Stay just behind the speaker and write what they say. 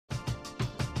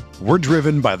We're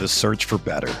driven by the search for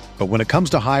better. But when it comes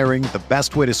to hiring, the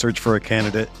best way to search for a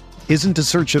candidate isn't to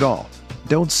search at all.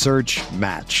 Don't search,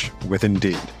 match with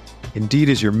Indeed. Indeed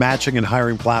is your matching and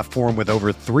hiring platform with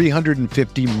over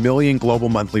 350 million global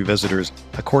monthly visitors,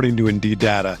 according to Indeed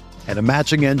data, and a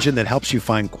matching engine that helps you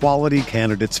find quality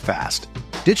candidates fast.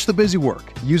 Ditch the busy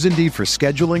work. Use Indeed for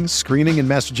scheduling, screening, and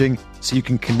messaging so you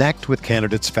can connect with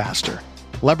candidates faster.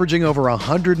 Leveraging over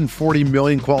 140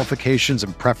 million qualifications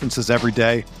and preferences every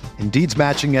day, Indeed's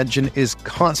matching engine is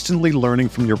constantly learning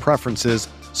from your preferences,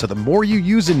 so the more you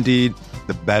use Indeed,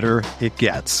 the better it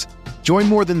gets. Join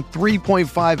more than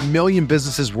 3.5 million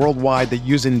businesses worldwide that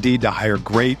use Indeed to hire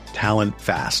great talent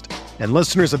fast. And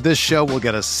listeners of this show will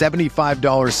get a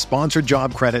 $75 sponsored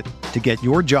job credit to get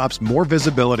your jobs more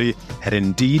visibility at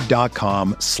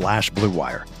Indeed.com/Blue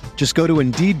Wire. Just go to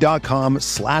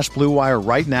Indeed.com/Blue Wire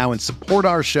right now and support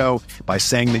our show by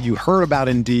saying that you heard about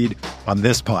Indeed on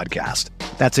this podcast.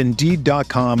 That's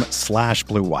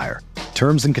Indeed.com/Blue Wire.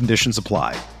 Terms and conditions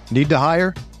apply. Need to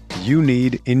hire? You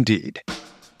need Indeed.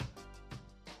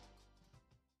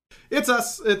 It's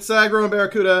us. It's Agro and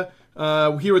Barracuda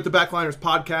here with the Backliners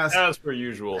podcast. As per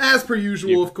usual.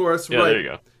 Of course. Yeah, right. there you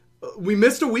go. We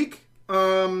missed a week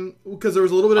because there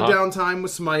was a little bit of downtime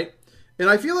with Smite. And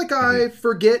I feel like I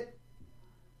forget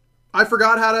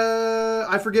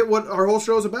what our whole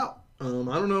show is about. I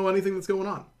don't know anything that's going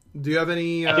on. Do you have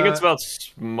any... I think it's about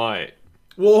Smite.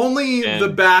 Well, only the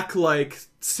back,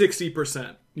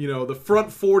 60%. The front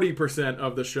 40%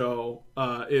 of the show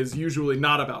is usually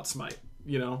not about Smite,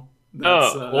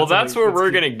 That's where we're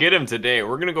going to get him today.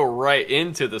 We're going to go right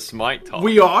into the Smite talk.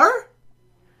 We are?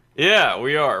 Yeah,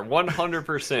 we are.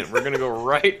 100%. We're going to go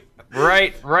right Bear, I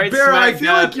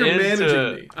feel like you're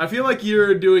managing me. I feel like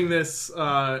you're doing this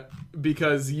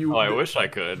because you... Oh, I wish I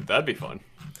could. That'd be fun.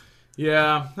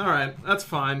 Yeah, alright. That's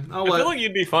fine. I feel like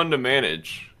you'd be fun to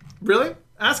manage. Really?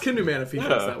 Ask Hinduman if he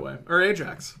feels that way. Or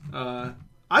Ajax. I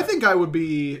think I would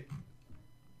be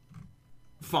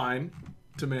fine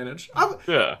to manage.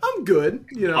 I'm good,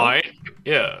 Fine?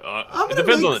 Yeah. It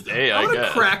depends on the day, I guess. I'm gonna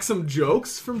crack some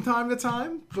jokes from time to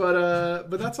time, but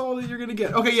that's all that you're gonna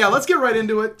get. Okay, yeah, let's get right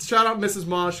into it. Shout out Mrs.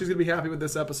 Moss. She's gonna be happy with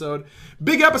this episode.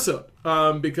 Big episode,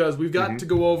 because we've got to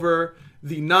go over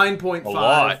the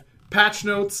 9.5 patch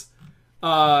notes.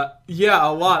 Yeah,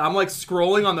 a lot. I'm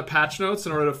scrolling on the patch notes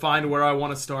in order to find where I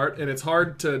want to start, and it's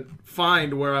hard to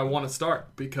find where I want to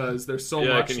start because there's so much.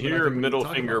 Yeah, I can hear your middle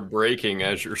finger breaking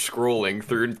as you're scrolling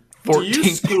through 14 Do you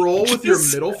scroll pages? with your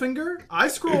middle finger? I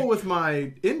scroll with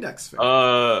my index finger.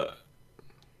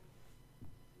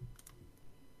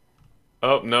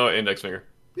 Oh, no, index finger.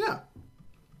 Yeah.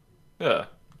 Yeah.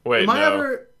 Wait,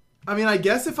 I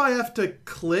guess if I have to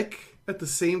click at the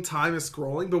same time as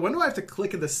scrolling, but when do I have to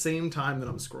click at the same time that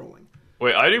I'm scrolling?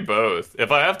 Wait, I do both.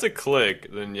 If I have to click,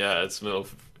 then yeah, it's middle.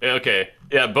 Okay,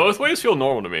 yeah, both ways feel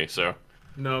normal to me. So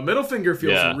no, middle finger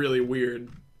feels really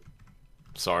weird.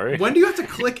 Sorry. When do you have to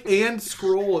click and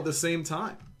scroll at the same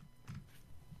time?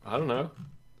 I don't know.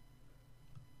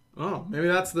 Oh, maybe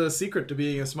that's the secret to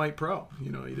being a Smite Pro.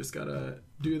 You just gotta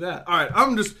do that. All right,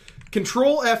 I'm just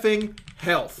control effing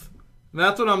health.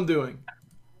 That's what I'm doing.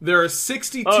 There are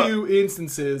 62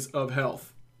 instances of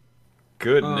health.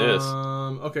 Goodness.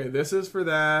 Okay, this is for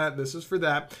that. This is for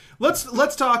that.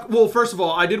 Let's talk. Well, first of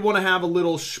all, I did want to have a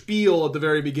little spiel at the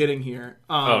very beginning here.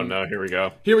 Oh no, here we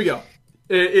go. Here we go.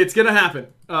 It's gonna happen.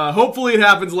 Hopefully, it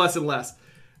happens less and less.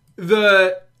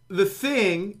 The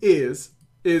thing is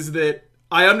that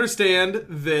I understand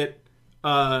that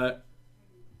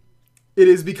it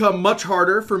has become much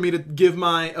harder for me to give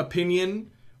my opinion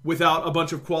without a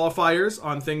bunch of qualifiers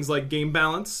on things like game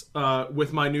balance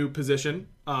with my new position.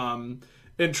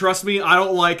 And trust me, I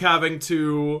don't like having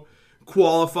to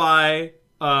qualify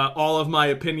all of my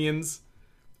opinions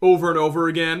over and over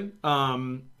again,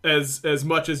 as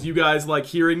much as you guys like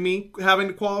hearing me having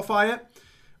to qualify it.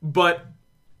 But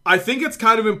I think it's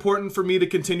kind of important for me to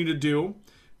continue to do,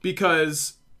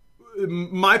 because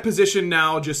my position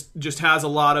now just has a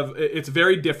lot of... It's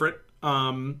very different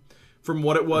from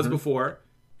what it was before.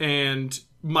 And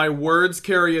my words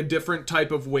carry a different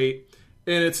type of weight.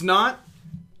 And it's not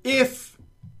if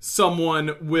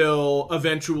someone will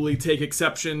eventually take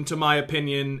exception to my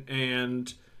opinion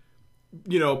and,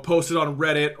 post it on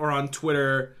Reddit or on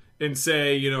Twitter and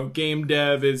say, game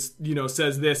dev is,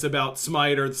 says this about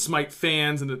Smite or the Smite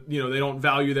fans and, they don't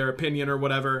value their opinion or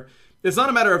whatever. It's not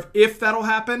a matter of if that'll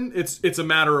happen. It's a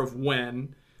matter of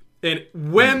when. And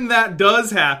when that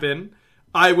does happen,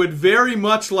 I would very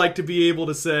much like to be able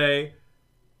to say,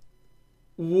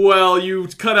 well, you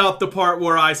cut out the part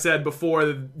where I said before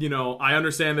that, I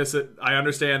understand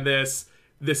this,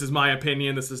 this is my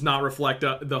opinion. This does not reflect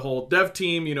the whole dev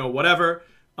team, whatever.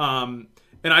 And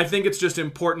I think it's just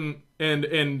important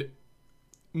and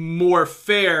more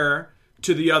fair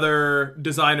to the other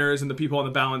designers and the people on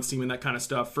the balance team and that kind of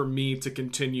stuff for me to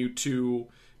continue to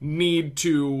need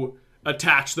to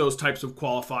attach those types of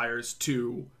qualifiers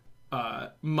to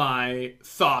my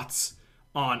thoughts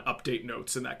on update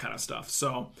notes and that kind of stuff.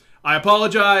 So I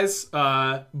apologize,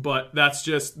 but that's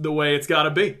just the way it's got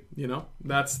to be.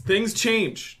 That's things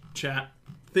change, chat.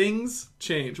 Things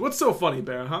change. What's so funny,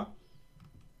 Bear? Huh?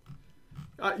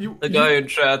 The guy in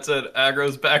chat said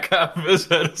Aggro's back half of his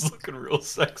head is looking real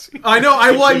sexy. I know.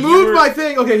 I moved my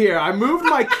thing. Okay, here. I moved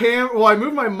my I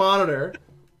moved my monitor.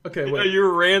 Okay, wait. You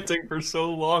were ranting for so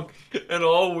long, and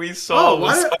all we saw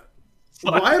was...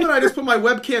 Why haven't I just put my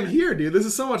webcam here, dude? This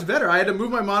is so much better. I had to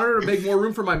move my monitor to make more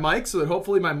room for my mic so that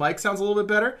hopefully my mic sounds a little bit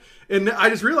better. And I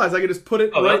just realized I could just put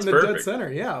it right in the dead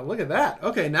center. Yeah, look at that.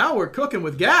 Okay, now we're cooking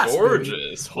with gas.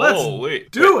 Gorgeous. Baby. Let's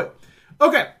do it.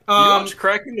 Okay. Do you watch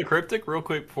Cracking the Cryptic? Real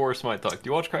quick before Smite talk. Do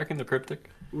you watch Cracking the Cryptic?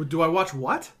 Do I watch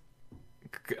what?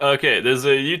 Okay, there's a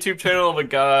YouTube channel of a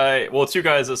guy, two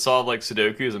guys that solve like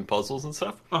Sudokus and puzzles and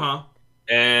stuff. Uh-huh.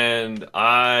 And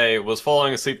I was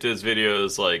falling asleep to his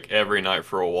videos like every night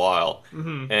for a while.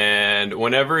 Mm-hmm. And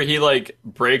whenever he like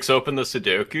breaks open the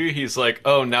Sudoku, he's like,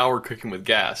 "Oh, now we're cooking with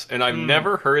gas." And I've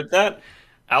never heard that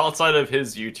outside of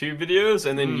his YouTube videos.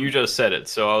 And then you just said it,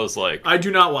 so I was like, I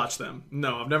do not watch them.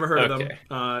 No, I've never heard of them.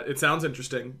 It sounds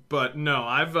interesting, but no,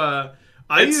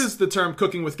 I used the term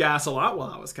 "cooking with gas" a lot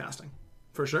while I was casting,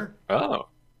 for sure. Oh.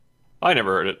 I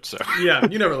never heard it, so... Yeah,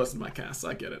 you never listen to my casts.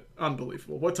 I get it.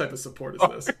 Unbelievable. What type of support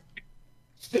is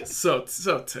this? So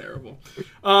terrible.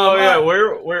 Where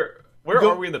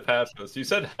are we in the patch notes? You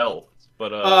said health,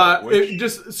 but...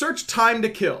 just search time to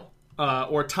kill,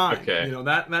 or time. Okay.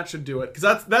 That should do it.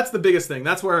 Because that's the biggest thing.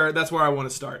 That's where I want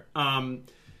to start.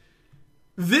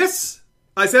 This,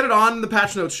 I said it on the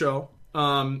patch notes show,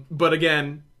 but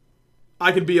again...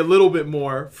 I could be a little bit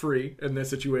more free in this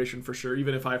situation for sure,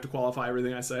 even if I have to qualify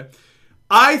everything I say.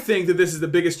 I think that this is the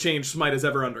biggest change Smite has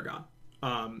ever undergone.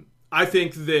 I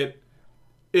think that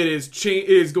it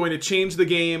is going to change the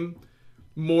game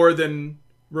more than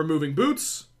removing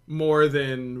boots, more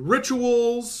than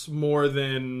rituals, more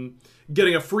than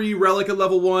getting a free relic at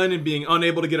level 1 and being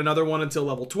unable to get another one until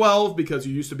level 12 because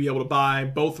you used to be able to buy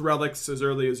both relics as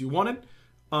early as you wanted.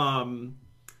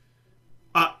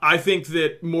 I think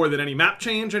that more than any map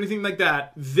change, anything like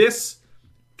that, this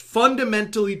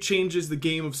fundamentally changes the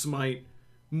game of Smite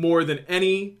more than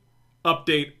any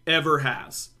update ever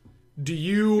has. Do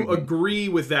you agree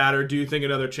with that, or do you think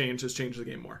another change has changed the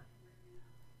game more?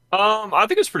 I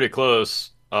think it's pretty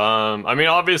close. I mean,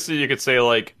 obviously you could say,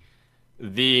 like,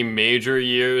 the major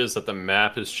years that the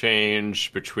map has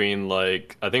changed between,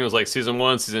 like, I think it was, like, Season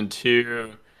 1, Season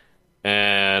 2...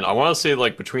 And I want to say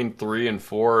like between 3 and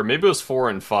 4, maybe it was 4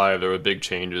 and 5, there were big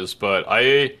changes. But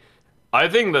I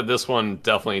think that this one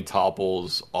definitely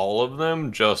topples all of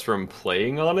them just from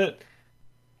playing on it.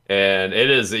 And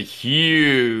it is a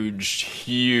huge,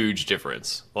 huge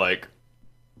difference. Like,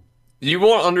 you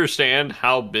won't understand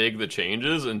how big the change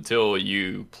is until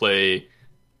you play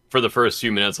for the first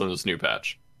few minutes on this new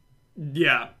patch.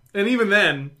 Yeah. And even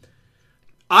then,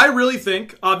 I really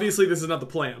think, obviously this is not the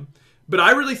plan, but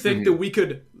I really think that we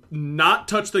could not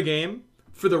touch the game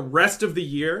for the rest of the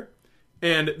year,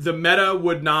 and the meta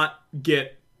would not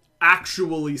get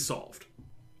actually solved.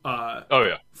 For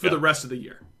the rest of the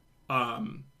year.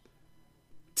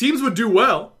 Teams would do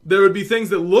well. There would be things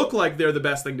that look like they're the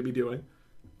best thing to be doing.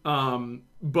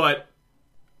 But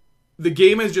the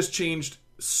game has just changed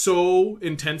so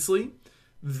intensely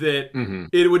that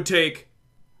it would take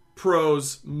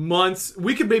pros months.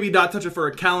 We could maybe not touch it for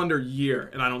a calendar year,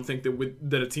 and I don't think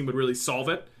that a team would really solve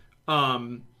it.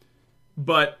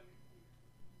 But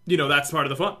that's part of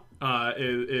the fun.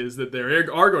 Is that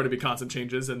there are going to be constant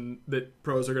changes, and that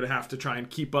pros are going to have to try and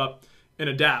keep up and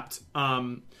adapt.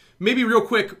 Maybe real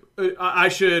quick, I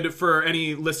should, for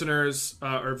any listeners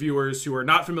or viewers who are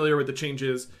not familiar with the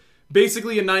changes,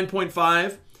 basically in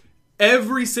 9.5,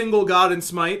 every single god in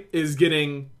Smite is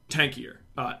getting tankier.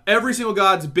 Every single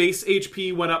god's base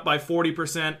HP went up by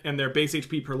 40%, and their base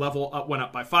HP per level went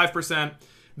up by 5%.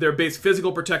 Their base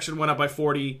physical protection went up by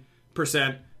 40%,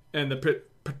 and the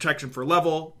protection for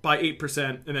level by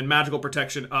 8%, and then magical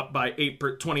protection up by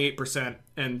 28%,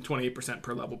 and 28%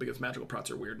 per level, because magical prots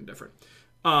are weird and different.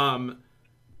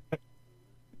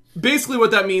 Basically what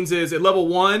that means is at level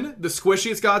 1, the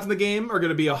squishiest gods in the game are going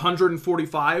to be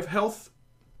 145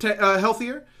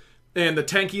 healthier, and the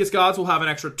tankiest gods will have an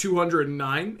extra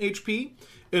 209 HP.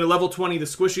 And at level 20, the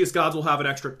squishiest gods will have an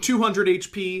extra 200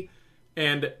 HP,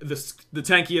 and the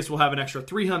tankiest will have an extra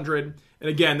 300. And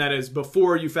again, that is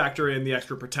before you factor in the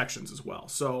extra protections as well.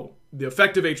 So the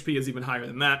effective HP is even higher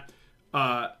than that.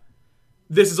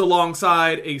 This is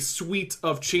alongside a suite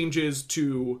of changes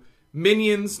to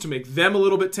minions to make them a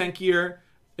little bit tankier,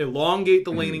 elongate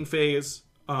the laning phase,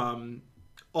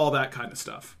 all that kind of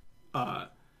stuff.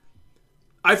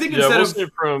 I think instead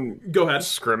go ahead.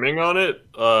 Scrimming on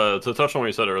it, to touch on what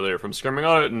you said earlier, from scrimming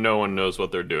on it, no one knows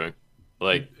what they're doing.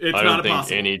 Like, it's I don't think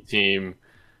impossible. any team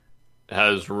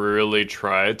has really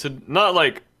tried to, not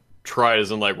like tried as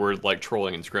in like we're like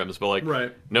trolling in scrims, but like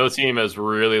right. No team has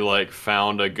really like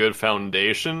found a good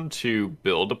foundation to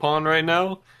build upon right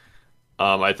now.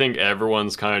 I think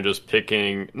everyone's kind of just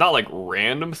picking, not like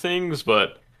random things,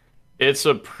 but it's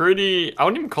a pretty, I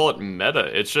wouldn't even call it meta.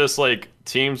 It's just like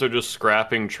teams are just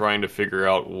scrapping, trying to figure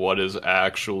out what is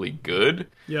actually good.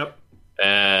 Yep.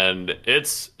 And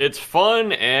it's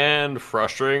fun and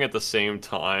frustrating at the same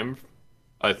time,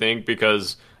 I think,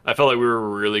 because I felt like we were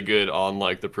really good on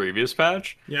like the previous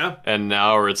patch. Yeah. And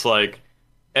now it's like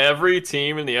every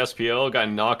team in the SPL got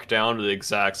knocked down to the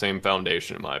exact same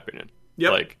foundation, in my opinion.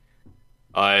 Yep. Like,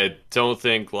 I don't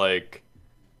think like,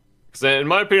 because in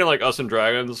my opinion, like us and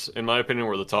Dragons, in my opinion,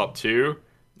 were the top two.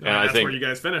 And I think where you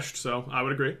guys finished, so I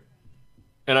would agree.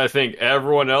 And I think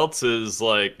everyone else is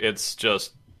like, it's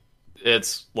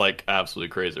like absolutely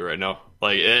crazy right now.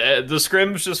 Like the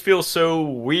scrims just feel so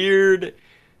weird.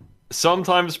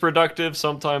 Sometimes productive,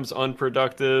 sometimes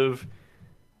unproductive.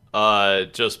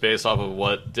 Just based off of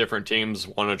what different teams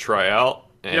want to try out.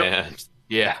 And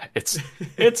yeah, it's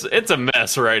a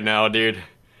mess right now, dude.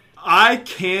 I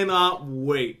cannot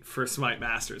wait for Smite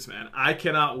Masters, man. I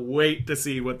cannot wait to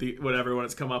see what everyone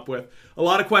has come up with. A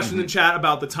lot of questions in chat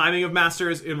about the timing of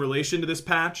Masters in relation to this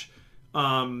patch.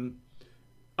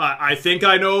 I think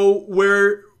I know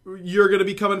where you're going to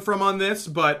be coming from on this,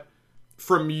 but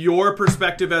from your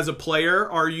perspective as a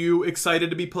player, are you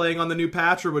excited to be playing on the new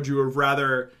patch, or would you have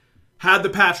rather had the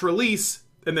patch release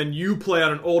and then you play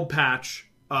on an old patch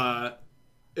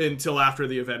until after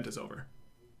the event is over?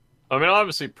 I mean,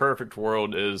 obviously, perfect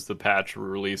world is the patch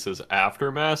releases after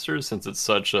Masters, since it's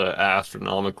such a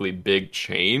astronomically big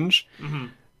change. Mm-hmm.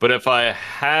 But if I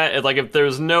had, like, if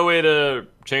there's no way to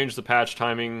change the patch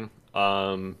timing,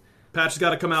 patch has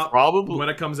got to come out probably when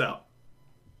it comes out.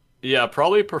 Yeah,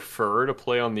 probably prefer to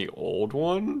play on the old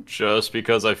one, just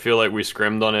because I feel like we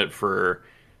scrimmed on it for.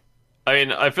 I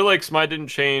mean, I feel like Smite didn't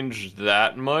change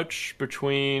that much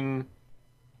between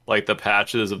like the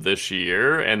patches of this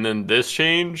year, and then this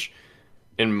change,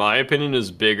 in my opinion,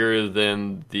 is bigger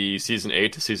than the Season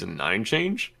 8 to Season 9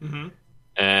 change. Mm-hmm.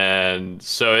 And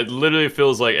so it literally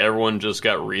feels like everyone just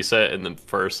got reset in the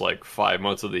first like 5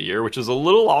 months of the year, which is a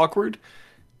little awkward.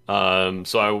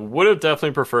 So I would have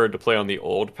definitely preferred to play on the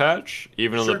old patch,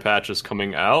 even though the patch is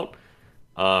coming out.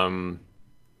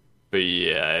 But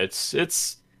yeah,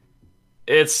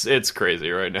 it's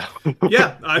crazy right now.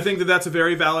 Yeah, I think that's a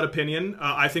very valid opinion.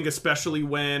 I think especially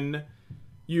when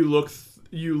you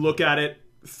look at it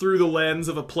through the lens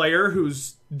of a player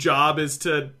whose job is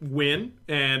to win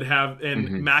and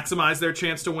maximize their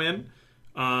chance to win.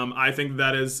 I think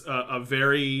that is a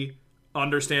very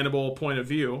understandable point of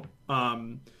view.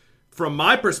 From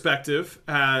my perspective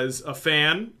as a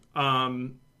fan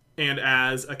and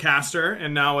as a caster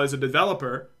and now as a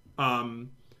developer,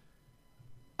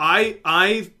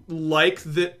 I like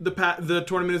that the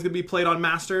tournament is going to be played on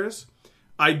Masters.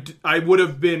 I would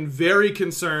have been very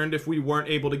concerned if we weren't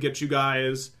able to get you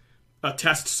guys a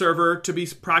test server to be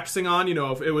practicing on. You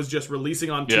know, if it was just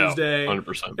releasing on Tuesday,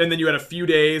 100%. and then you had a few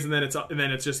days, and then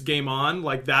it's just game on.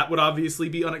 Like that would obviously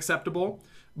be unacceptable.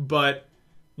 But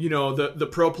you know, the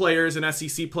pro players and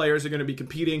SEC players are going to be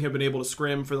competing, have been able to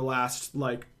scrim for the last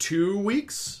like 2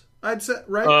 weeks. I'd say,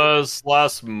 right? It's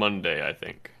last Monday, I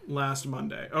think. Last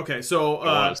Monday. Okay,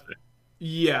 so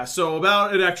yeah, so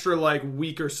about an extra like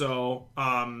week or so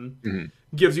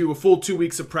gives you a full 2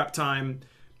 weeks of prep time.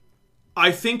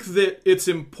 I think that it's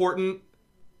important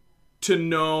to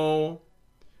know.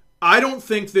 I don't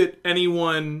think that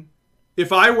anyone,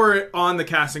 if I were on the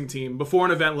casting team before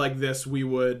an event like this, we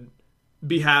would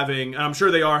be having, and I'm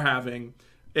sure they are having,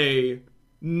 a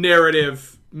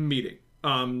narrative meeting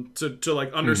to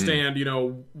like understand, you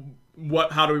know,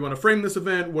 how do we want to frame this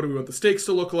event? What do we want the stakes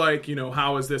to look like? You know,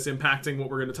 how is this impacting what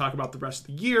we're going to talk about the rest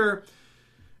of the year?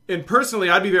 And personally,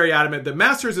 I'd be very adamant that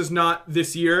Masters is not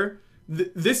this year.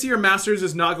 This year, Masters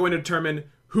is not going to determine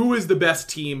who is the best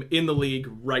team in the league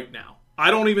right now.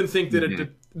 I don't even think that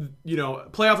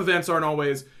playoff events aren't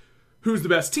always who's the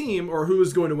best team or who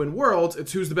is going to win Worlds.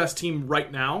 It's who's the best team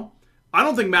right now. I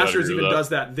don't think Masters even does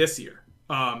that this year.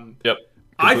 Yep.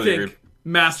 I think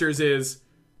Masters is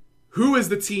who is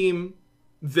the team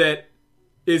that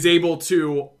is able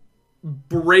to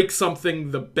break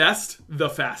something the best, the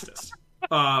fastest.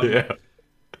 Yeah.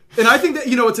 And I think that,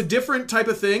 it's a different type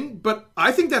of thing, but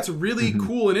I think that's really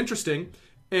cool and interesting.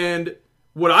 And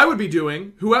what I would be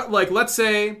doing, let's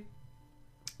say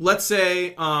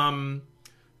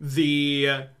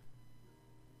the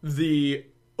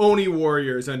Oni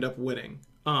Warriors end up winning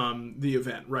the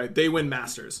event, right? They win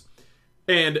Masters.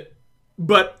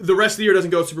 But the rest of the year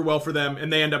doesn't go super well for them,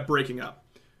 and they end up breaking up.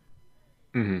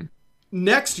 Mm-hmm.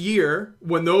 Next year,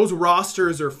 when those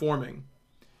rosters are forming,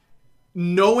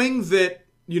 knowing that,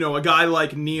 a guy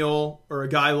like Neil or a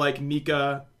guy like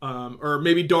Nika, or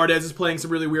maybe Dardez is playing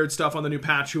some really weird stuff on the new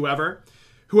patch, whoever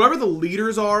the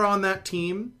leaders are on that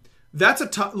team, that's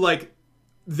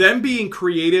them being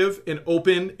creative and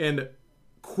open and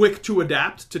quick to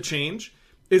adapt to change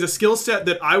is a skill set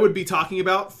that I would be talking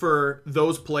about for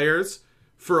those players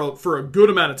for a good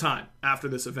amount of time after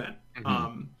this event.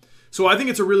 So I think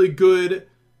it's a really good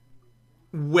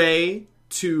way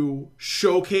to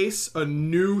showcase a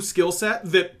new skill set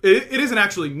that it isn't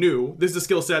actually new. This is a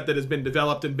skill set that has been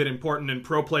developed and been important, and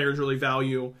pro players really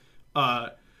value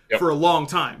for a long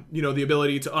time. The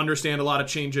ability to understand a lot of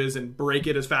changes and break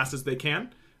it as fast as they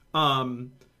can.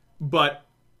 But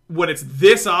when it's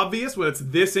this obvious, when it's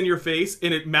this in your face,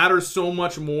 and it matters so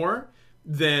much more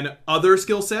than other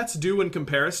skill sets do in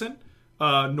comparison,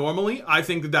 normally, I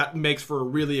think that makes for a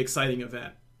really exciting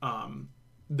event.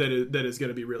 That is going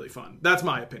to be really fun. That's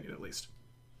my opinion, at least.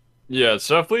 Yeah, it's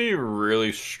definitely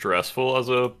really stressful as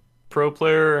a pro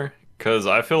player because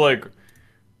I feel like,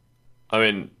 I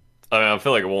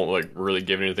feel like it won't really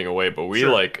give anything away, but we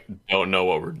don't know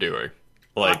what we're doing.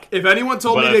 If anyone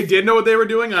told me they did know what they were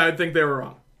doing, I'd think they were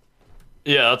wrong.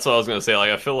 Yeah, that's what I was gonna say.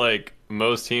 I feel like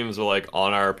most teams are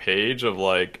on our page of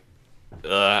a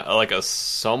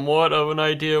somewhat of an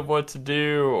idea of what to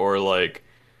do, or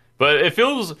but it's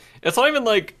not even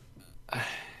like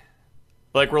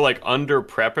we're under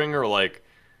prepping or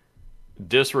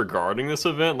disregarding this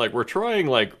event. We're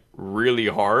trying really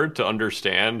hard to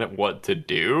understand what to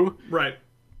do. Right.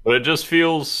 But it just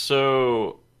feels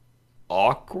so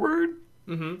awkward,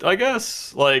 I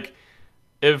guess. If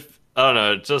I don't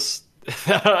know, it just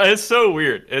it's so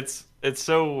weird. It's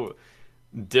so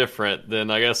different than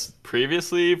I guess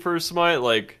previously for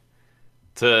Smite,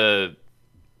 to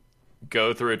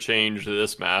go through a change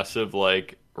this massive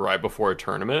right before a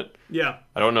tournament. Yeah.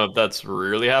 I don't know if that's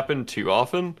really happened too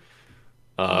often.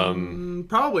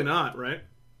 Probably not, right?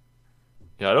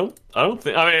 Yeah, I don't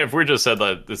think. If we just said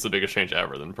that this is the biggest change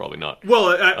ever, then probably not.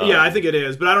 Well, yeah, I think it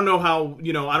is, but I don't know how.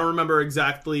 I don't remember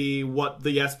exactly what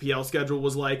the SPL schedule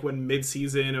was like when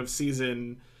mid-season of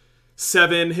season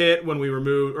 7 hit, when we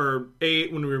removed, or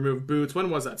 8 when we removed boots. When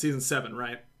was that? Season 7,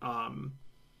 right? I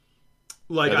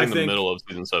think the middle of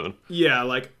season 7. Yeah,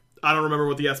 I don't remember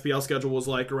what the SPL schedule was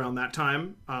like around that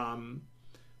time.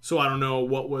 So I don't know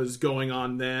what was going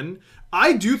on then.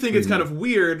 I do think it's kind of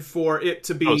weird for it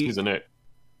to be season 8.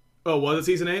 Oh, was it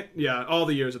season 8? Yeah, all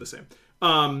the years are the same.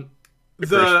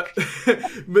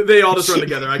 They all just run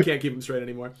together. I can't keep them straight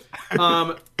anymore.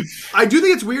 I do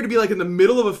think it's weird to be in the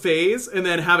middle of a phase and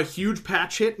then have a huge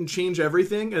patch hit and change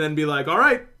everything, and then be all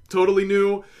right, totally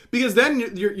new. Because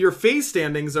then your phase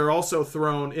standings are also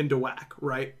thrown into whack,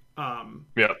 right?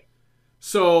 Yeah.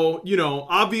 So,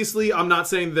 obviously, I'm not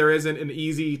saying there isn't an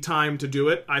easy time to do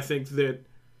it. I think that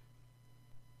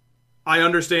I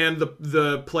understand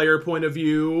the player point of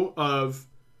view of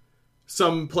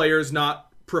some players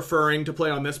not preferring to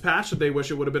play on this patch, that they wish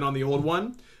it would have been on the old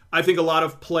one. I think a lot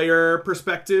of player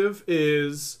perspective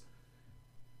is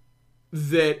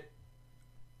that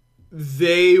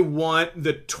they want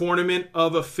the tournament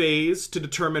of a phase to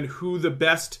determine who the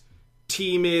best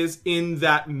team is in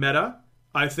that meta.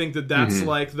 I think that that's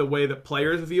the way that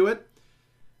players view it.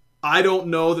 I don't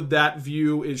know that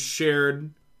view is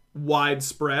shared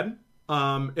widespread.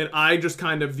 And I just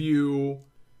kind of view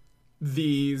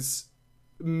these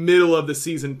middle of the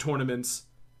season tournaments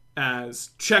as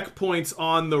checkpoints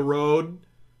on the road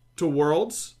to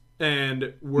Worlds,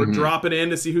 and we're dropping in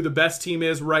to see who the best team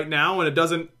is right now, and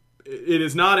it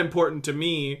is not important to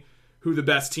me who the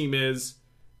best team is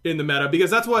in the meta, because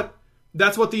that's what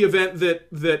the event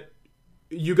that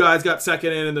you guys got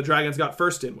second in and the Dragons got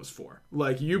first in was for.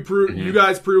 You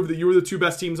guys proved that you were the two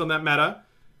best teams on that meta.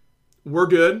 We're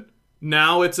good.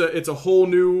 Now it's a whole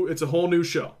new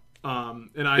show. I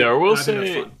will say, think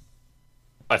that's fun.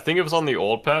 I think if it's on the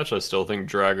old patch, I still think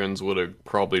Dragons would have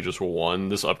probably just won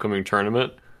this upcoming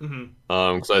tournament.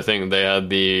 Because I think they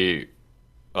had the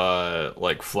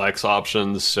flex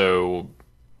options, so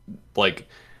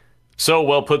so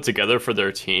well put together for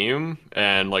their team,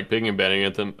 and like picking and betting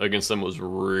at them against them was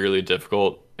really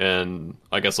difficult. And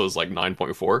I guess it was like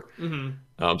 9.4.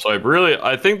 So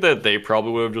I think that they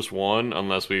probably would have just won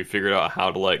unless we figured out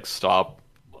how to like stop,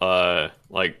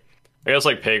 like I guess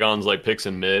like Pagon's like picks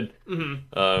in mid.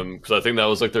 Because I think that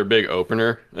was like their big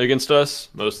opener against us.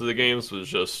 Most of the games was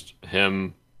just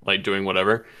him like doing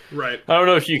whatever. Right. I don't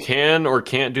know if you can or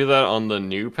can't do that on the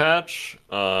new patch,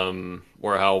 or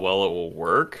how well it will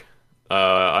work.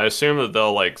 I assume that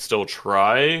they'll like still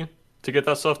try to get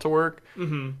that stuff to work,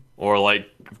 or like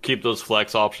keep those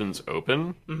flex options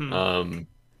open.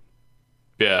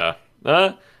 Yeah,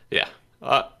 yeah.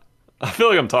 I feel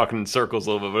like I'm talking in circles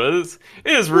a little bit, but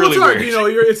it is really well, it's hard. weird. You know,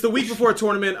 it's the week before a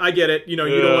tournament. I get it. You know,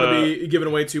 you don't want to be giving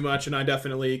away too much, and I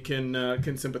definitely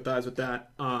can sympathize with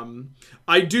that.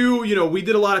 I do. You know, we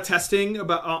did a lot of testing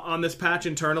about on this patch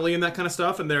internally and that kind of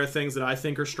stuff, and there are things that I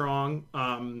think are strong.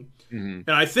 And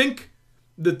I think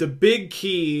that the big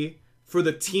key for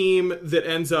the team that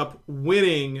ends up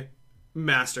winning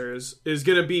Masters is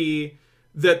going to be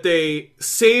that they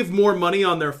save more money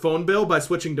on their phone bill by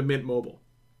switching to Mint Mobile.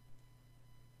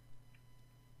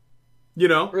 You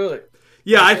know? Really?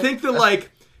 Yeah, I think that,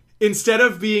 like, instead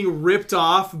of being ripped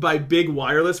off by big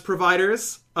wireless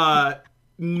providers,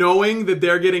 knowing that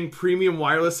they're getting premium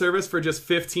wireless service for just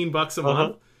 $15 a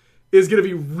month is going to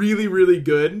be really, really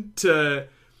good to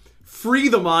free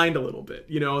the mind a little bit.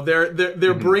 You know,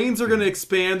 their brains are going to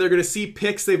expand. They're going to see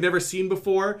picks they've never seen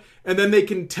before, and then they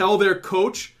can tell their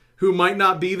coach, who might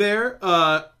not be there,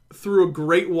 through a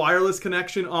great wireless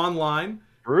connection online.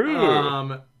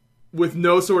 With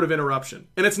no sort of interruption.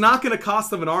 And it's not going to cost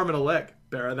them an arm and a leg,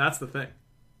 Barra. That's the thing.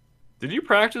 Did you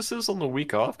practice this on the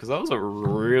week off? Because that was a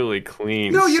really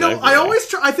clean No, you know, segue. I always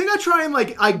try. I think I try and,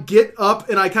 like, I get up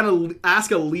and I kind of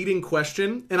ask a leading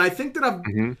question. And I think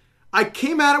that I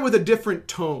came at it with a different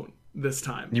tone this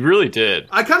time. You really did.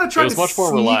 I kind of tried to much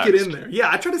more sneak relaxed. it in there.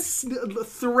 Yeah, I tried to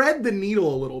thread the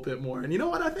needle a little bit more. And you know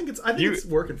what? I think it's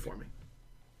working for me.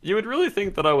 You would really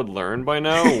think that I would learn by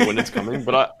now when it's coming,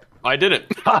 but I didn't.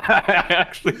 It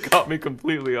actually caught me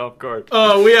completely omint guard.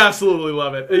 Oh, we absolutely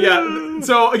love it. Yeah.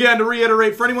 So again, to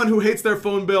reiterate, for anyone who hates their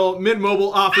phone bill, Mint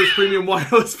Mobile offers premium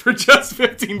wireless for just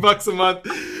 $15 a month.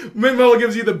 Mint Mobile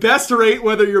gives you the best rate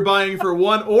whether you're buying for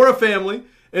one or a family.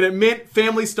 And at Mint,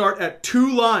 families start at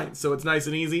 2 lines, so it's nice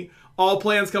and easy. All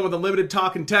plans come with unlimited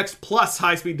talk and text, plus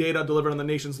high-speed data delivered on the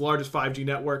nation's largest 5G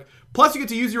network. Plus, you get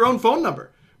to use your own phone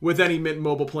number with any Mint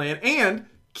Mobile plan, and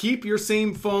keep your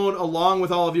same phone along with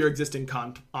all of your existing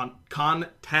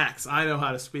contacts. I know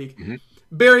how to speak.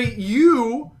 Barry,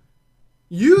 you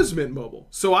use Mint Mobile,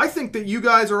 so I think that you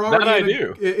guys are already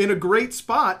in a great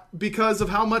spot because of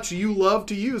how much you love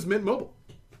to use Mint Mobile.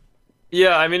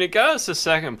 Yeah, I mean, it got us to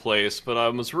second place, but I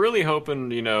was really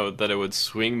hoping, you know, that it would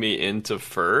swing me into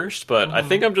first. But I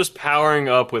think I'm just powering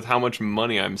up with how much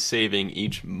money I'm saving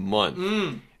each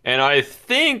month. And I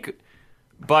think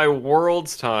by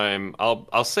Worlds time,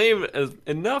 I'll save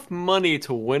enough money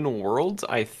to win Worlds,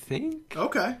 I think.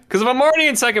 Okay. Because if I'm already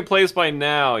in second place by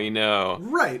now, you know.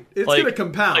 Right. It's like, going to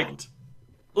compound.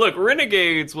 Look,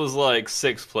 Renegades was like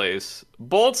 6th place.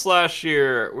 Bolts last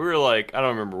year, we were like, I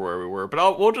don't remember where we were,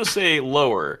 but we'll just say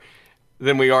lower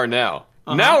than we are now.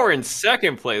 Now we're in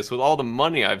second place with all the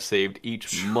money I've saved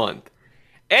each month.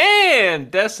 And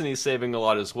Destiny's saving a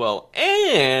lot as well.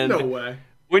 And no way.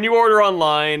 When you order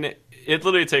online, it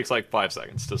literally takes like 5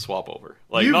 seconds to swap over.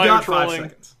 Like, you've not got even 5 trolling.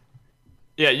 seconds.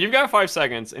 Yeah, you've got 5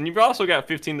 seconds, and you've also got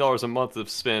 $15 a month to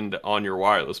spend on your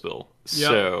wireless bill. Yep.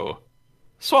 So,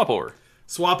 swap over.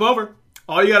 Swap over.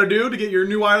 All you got to do to get your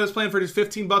new wireless plan for just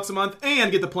 $15 a month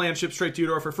and get the plan shipped straight to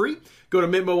your door for free, go to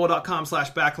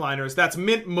mintmobile.com/backliners. That's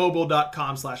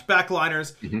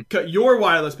mintmobile.com/backliners. Cut your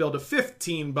wireless bill to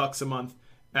 $15 a month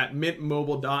at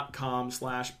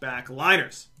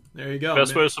mintmobile.com/backliners. There you go.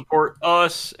 Best way to support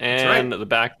us and right. the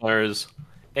backliners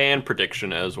and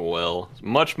prediction as well.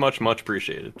 Much, much, much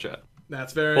appreciated, chat.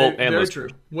 That's very listeners. true.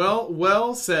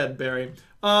 Well said, Barry.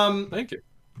 Thank you.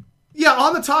 Yeah,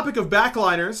 on the topic of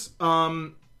backliners,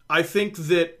 I think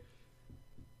that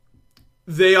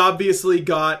they obviously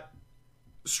got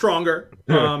stronger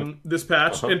this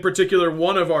patch. In particular,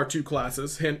 one of our 2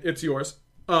 classes. Hint, it's yours.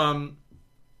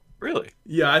 Really?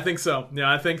 Yeah, I think so. Yeah,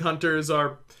 I think Hunters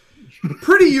are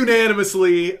pretty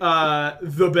unanimously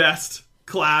the best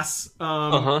class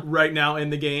right now in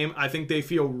the game. I think they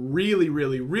feel really,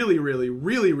 really, really, really,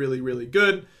 really, really, really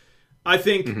good. I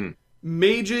think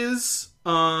mages...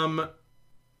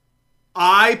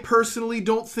 I personally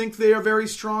don't think they are very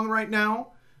strong right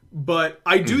now, but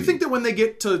I do think that when they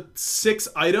get to 6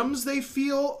 items, they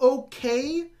feel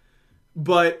okay,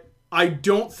 but I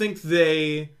don't think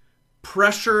they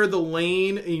pressure the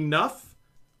lane enough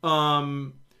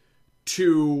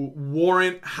to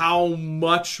warrant how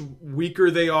much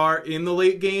weaker they are in the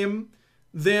late game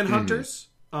than Hunters.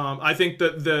 I think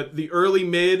that the early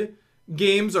mid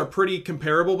games are pretty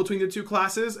comparable between the two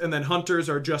classes, and then Hunters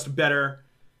are just better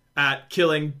at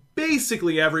killing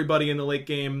basically everybody in the late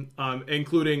game,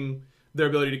 including their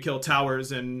ability to kill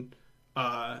towers and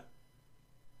Fire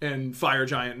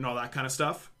Giant and all that kind of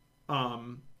stuff.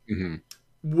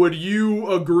 Would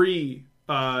you agree?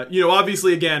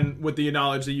 Obviously, again, with the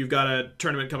knowledge that you've got a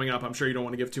tournament coming up, I'm sure you don't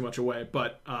want to give too much away.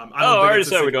 But I already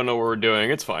said we don't know what we're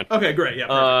doing. It's fine. Okay, great. Yeah,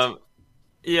 perfect.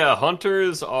 Yeah,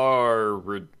 Hunters are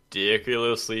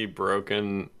ridiculously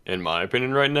broken, in my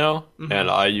opinion, right now. And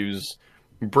I use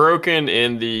broken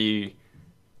in the...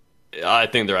 I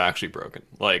think they're actually broken.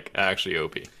 Like, actually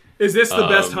OP. Is this the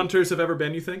best Hunters have ever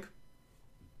been, you think?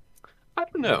 I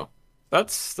don't know.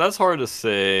 That's hard to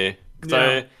say.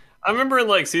 Yeah. I remember in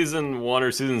like season 1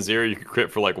 or season 0, you could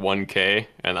crit for like 1k,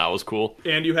 and that was cool.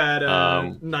 And you had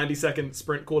a 90-second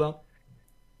sprint cooldown?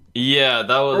 Yeah,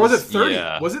 that was... Or was it 30?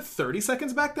 Yeah. Was it 30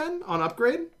 seconds back then on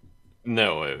upgrade?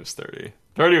 No, it was 30.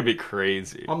 30 would be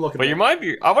crazy. I'm looking But you might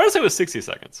be... I want to say it was 60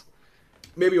 seconds.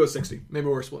 Maybe it was 60. Maybe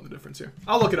we're splitting the difference here.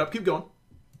 I'll look it up. Keep going.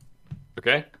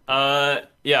 Okay.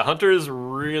 Yeah, Hunter is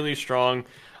really strong.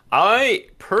 I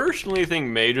personally think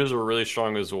mages are really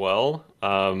strong as well.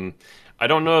 I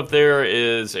don't know if there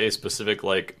is a specific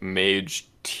like mage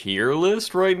tier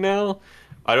list right now.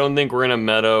 I don't think we're in a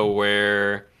meta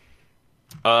where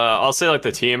I'll say like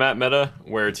the Tiamat meta,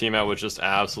 where Tiamat was just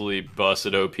absolutely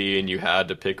busted OP and you had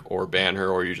to pick or ban her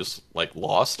or you just like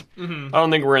lost. I don't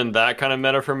think we're in that kind of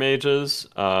meta for mages.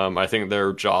 I think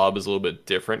their job is a little bit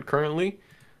different currently.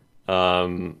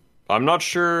 I'm not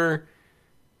sure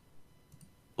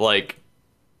like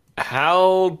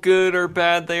how good or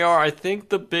bad they are. I think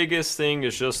the biggest thing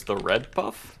is just the red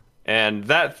buff, and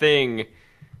that thing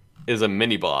is a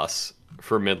mini boss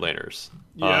for mid laners.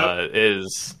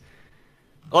 Is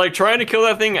like trying to kill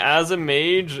that thing as a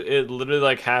mage. It literally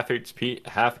like half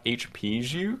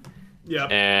HPs you. Yeah,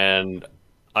 and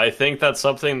I think that's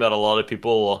something that a lot of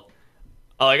people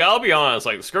like. I'll be honest,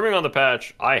 like scrimming on the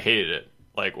patch, I hated it.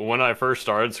 Like when I first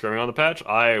started scrimming on the patch,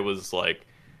 I was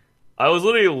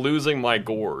literally losing my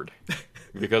gourd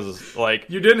because like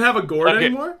you didn't have a gourd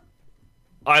anymore.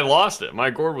 I lost it. My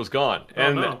gourd was gone.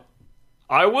 Oh, no.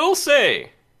 I will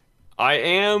say, I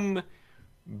am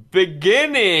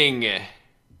beginning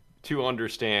to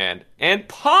understand and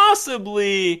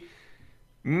possibly,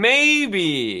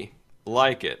 maybe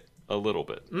like it a little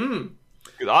bit.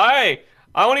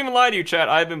 I won't even lie to you, chat.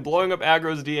 I've been blowing up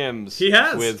Aggro's DMs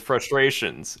with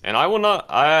frustrations, and I will not.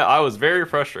 I was very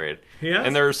frustrated.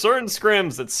 And there are certain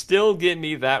scrims that still get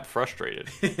me that frustrated.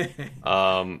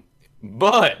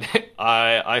 But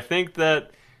I think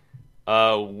that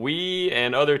we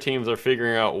and other teams are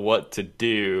figuring out what to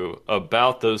do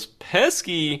about those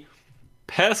pesky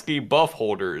buff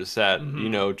holders that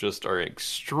just are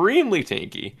extremely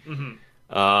tanky.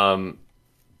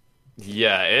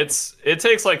 Yeah, it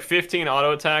takes like 15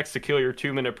 auto attacks to kill your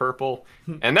 2-minute purple,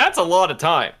 and that's a lot of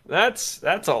time. That's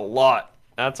a lot.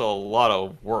 That's a lot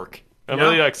of work. I'm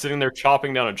really like sitting there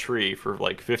chopping down a tree for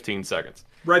like 15 seconds.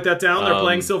 Write that down. They're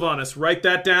playing Sylvanas. Write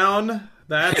that down.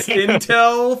 That's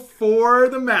intel for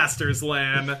the Masters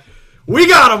LAN. We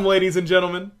got him, ladies and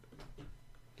gentlemen.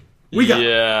 We got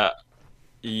him.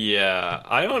 Yeah.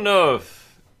 I don't know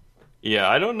if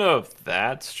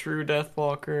that's true,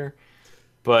 Deathwalker.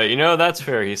 But, that's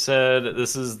fair. He said,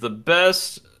 this is the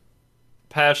best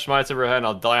patch Smite's ever had, and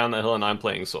I'll die on that hill, and I'm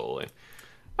playing solely.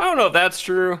 I don't know if that's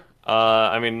true.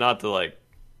 I mean, not to,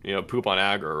 poop on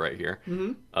aggro right here.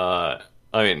 I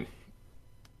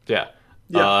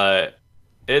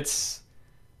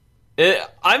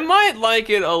might like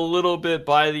it a little bit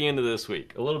by the end of this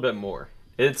week. A little bit more.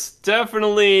 It's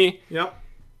definitely...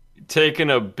 taken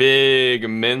a big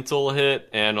mental hit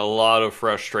and a lot of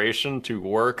frustration to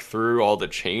work through all the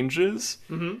changes.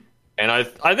 And I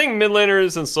think mid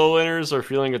laners and solo laners are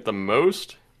feeling it the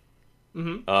most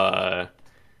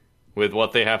with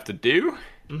what they have to do.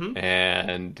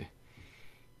 And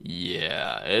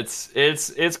yeah, it's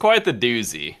quite the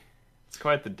doozy. It's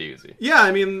quite the doozy. Yeah,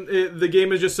 I mean, the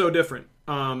game is just so different.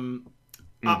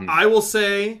 I will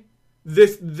say...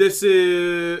 This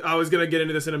is... I was going to get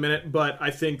into this in a minute, but I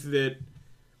think that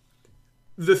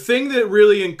the thing that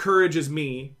really encourages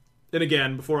me, and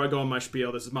again, before I go on my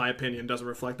spiel, this is my opinion, doesn't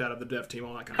reflect that of the dev team,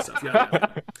 all that kind of stuff.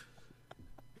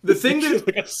 The thing that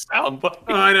like a soundbite.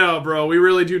 I know, bro, we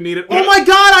really do need it. Oh my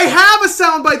god, I have a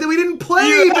soundbite that we didn't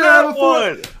play there before.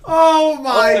 One. Oh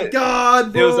my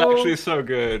god, bro. It was actually so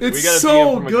good. It's we got a so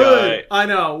DM from good. A guy. I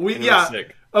know.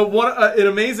 Sick. An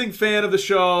amazing fan of the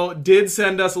show did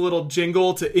send us a little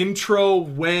jingle to intro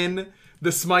when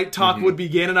the Smite Talk would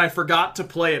begin, and I forgot to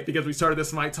play it because we started the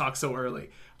Smite Talk so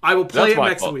early. I will play it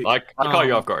next week. I caught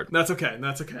you off guard. That's okay.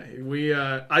 That's okay.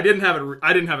 I didn't have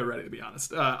it ready, to be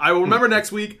honest. I will remember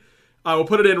next week. I will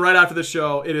put it in right after the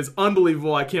show. It is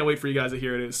unbelievable. I can't wait for you guys to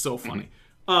hear it. It is so funny.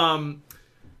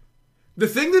 The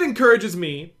thing that encourages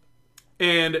me,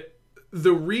 and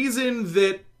the reason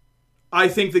that I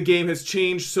think the game has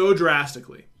changed so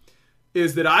drastically,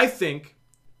 is that I think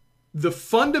the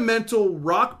fundamental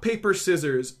rock, paper,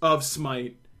 scissors of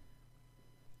Smite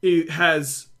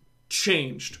has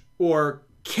changed or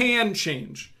can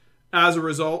change as a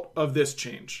result of this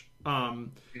change.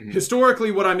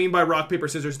 Historically, what I mean by rock, paper,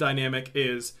 scissors dynamic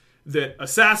is that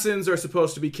assassins are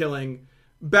supposed to be killing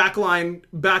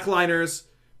backliners.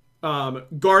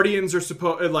 Guardians are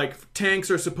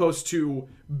tanks are supposed to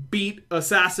beat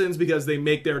assassins because they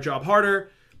make their job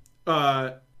harder.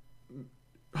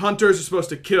 Hunters are supposed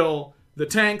to kill the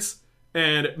tanks,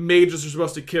 and mages are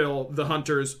supposed to kill the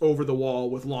hunters over the wall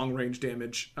with long range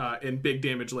damage and big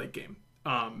damage late game.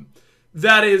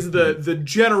 That is the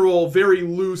general, very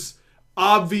loose,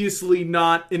 obviously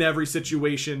not in every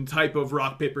situation type of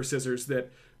rock, paper, scissors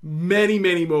that many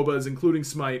MOBAs, including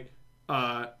Smite,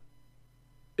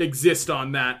 exist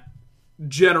on that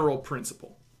general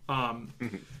principle.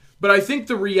 But I think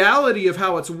the reality of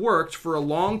how it's worked for a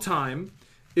long time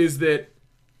is that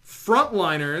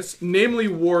frontliners, namely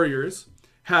warriors,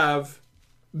 have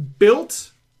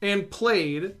built and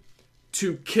played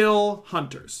to kill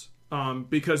hunters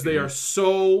because they are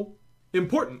so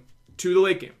important to the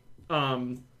late game.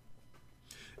 And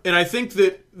I think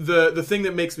that the thing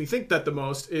that makes me think that the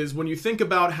most is when you think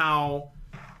about how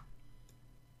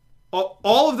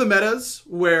all of the metas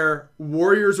where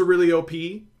warriors are really OP,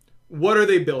 what are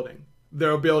they building?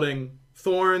 They're building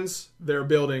Thorns, they're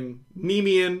building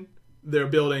Nemean, they're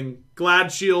building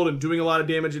Glad Shield and doing a lot of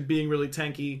damage and being really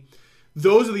tanky.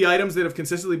 Those are the items that have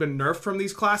consistently been nerfed from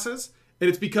these classes, and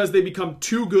it's because they become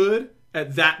too good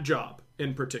at that job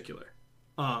in particular.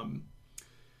 And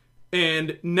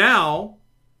now,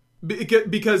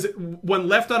 because when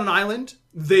left on an island,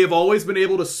 they have always been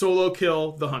able to solo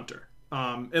kill the hunter.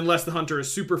 Unless the hunter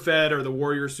is super fed or the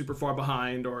warrior is super far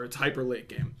behind or it's hyper late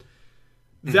game.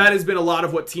 That has been a lot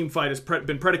of what Teamfight has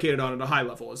been predicated on at a high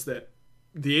level, is that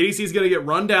the ADC is going to get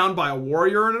run down by a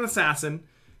warrior and an assassin,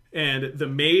 and the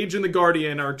mage and the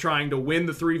guardian are trying to win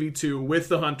the 3v2 with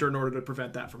the hunter in order to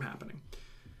prevent that from happening.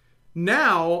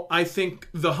 Now, I think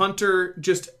the hunter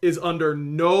just is under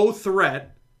no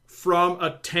threat from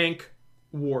a tank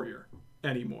warrior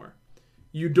anymore.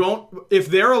 If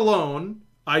they're alone,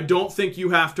 I don't think you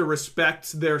have to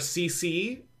respect their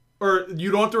CC, or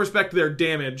you don't have to respect their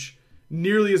damage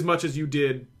nearly as much as you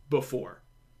did before.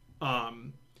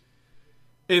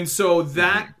 And so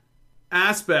that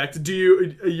aspect,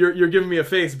 you're giving me a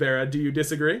face, Vera. Do you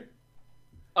disagree?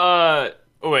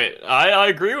 Wait, I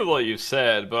agree with what you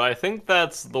said, but I think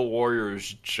that's the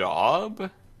warrior's job,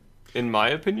 in my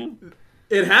opinion.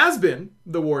 It has been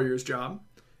the warrior's job,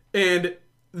 and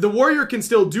the warrior can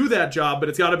still do that job, but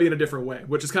it's got to be in a different way,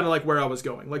 which is kind of like where I was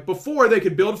going. Like before, they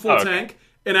could build full tank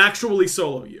and actually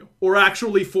solo you, or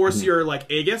actually force your like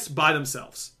Aegis by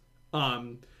themselves,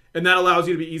 and that allows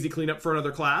you to be easy cleanup for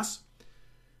another class.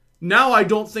 Now I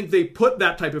don't think they put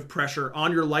that type of pressure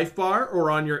on your life bar or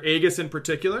on your Aegis in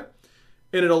particular,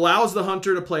 and it allows the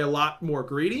hunter to play a lot more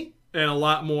greedy and a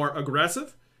lot more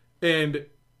aggressive. And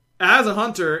as a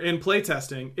hunter in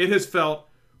playtesting, it has felt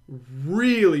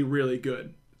really, really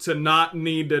good to not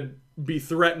need to be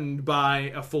threatened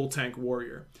by a full tank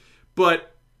warrior.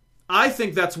 But I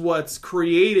think that's what's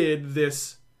created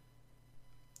this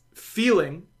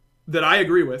feeling that I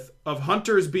agree with of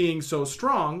hunters being so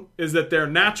strong, is that their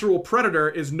natural predator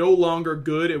is no longer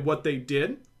good at what they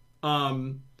did.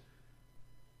 But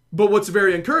what's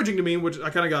very encouraging to me, which I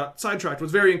kind of got sidetracked,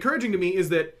 what's very encouraging to me is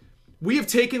that we have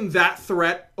taken that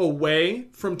threat away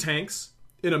from tanks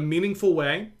in a meaningful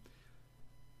way.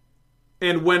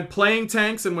 And when playing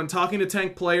tanks and when talking to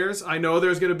tank players, I know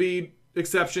there's going to be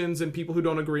exceptions and people who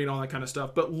don't agree and all that kind of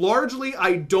stuff. But largely,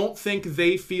 I don't think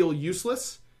they feel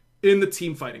useless in the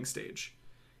team fighting stage.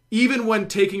 Even when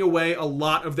taking away a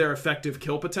lot of their effective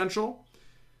kill potential,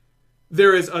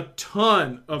 there is a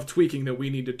ton of tweaking that we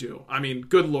need to do. I mean,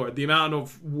 good Lord, the amount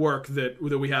of work that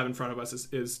we have in front of us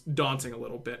is daunting a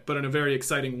little bit, but in a very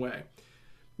exciting way.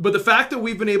 But the fact that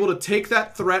we've been able to take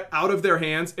that threat out of their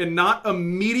hands and not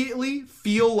immediately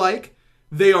feel like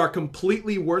they are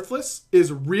completely worthless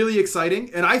is really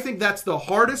exciting. And I think that was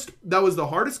the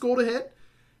hardest goal to hit.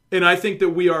 And I think that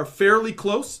we are fairly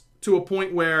close to a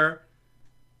point where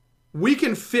we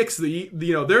can fix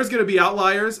there's going to be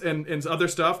outliers and other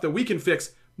stuff that we can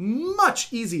fix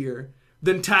much easier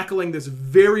than tackling this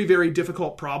very, very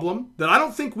difficult problem that I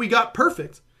don't think we got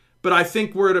perfect, but I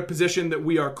think we're at a position that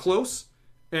we are close,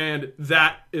 and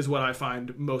that is what I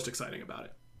find most exciting about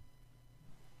it.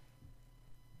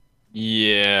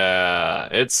 Yeah,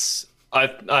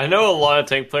 I know a lot of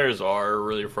tank players are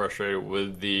really frustrated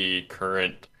with the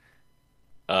current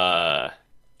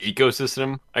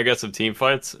ecosystem, I guess, of team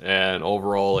fights and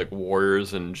overall like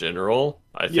warriors in general.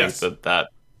 I think that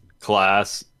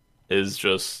class is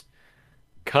just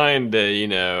kind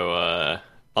of,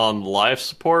 on life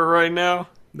support right now.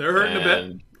 They're hurting a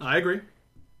bit. I agree.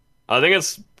 I think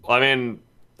it's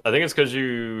because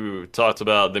you talked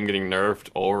about them getting nerfed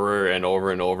over and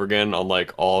over and over again on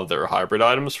like all of their hybrid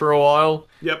items for a while.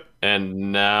 Yep.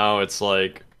 And now it's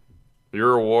like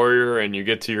you're a warrior and you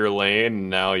get to your lane and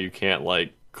now you can't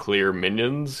like clear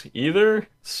minions either.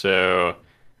 So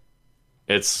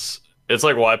it's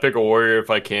like, why pick a warrior if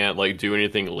I can't like do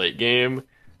anything late game?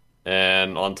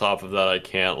 And on top of that, I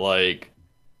can't like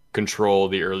control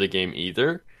the early game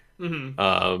either.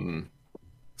 Mm-hmm.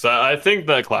 So I think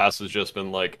that class has just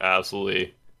been like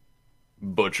absolutely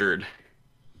butchered.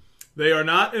 They are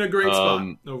not in a great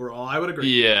spot overall. I would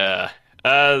agree. Yeah,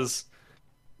 I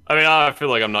feel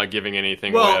like I'm not giving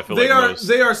anything away. I feel they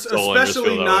like are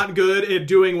especially not good at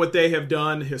doing what they have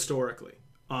done historically.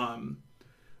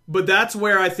 But that's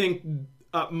where I think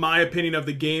my opinion of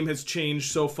the game has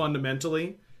changed so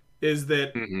fundamentally. Is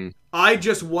that I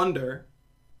just wonder,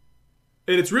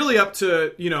 and it's really up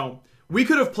to, we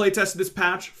could have playtested this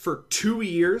patch for 2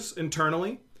 years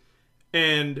internally,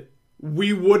 and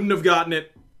we wouldn't have gotten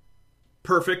it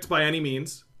perfect by any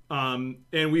means, and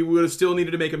we would have still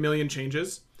needed to make a million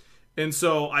changes. And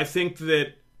so I think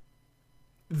that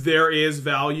there is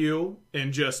value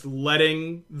in just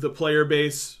letting the player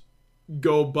base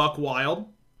go buck wild,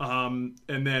 and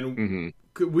then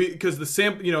because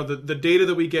the data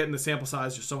that we get and the sample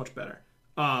size is just so much better.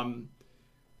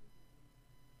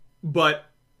 But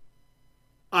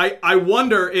I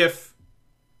wonder if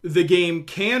the game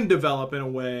can develop in a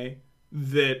way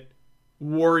that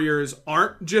warriors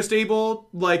aren't just able,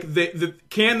 like,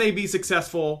 can they be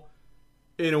successful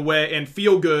in a way and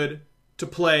feel good to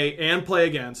play and play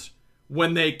against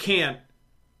when they can't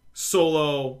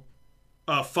solo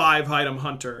a 5-item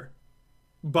hunter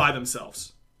by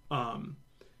themselves?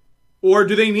 Or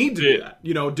do they need to do that?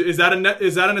 Is that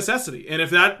a necessity? And if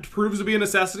that proves to be a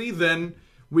necessity, then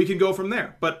we can go from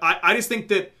there. But I just think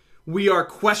that we are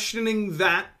questioning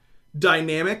that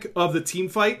dynamic of the team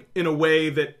fight in a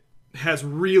way that has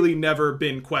really never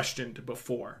been questioned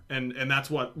before. And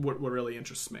that's what really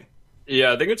interests me.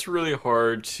 Yeah, I think it's really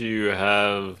hard to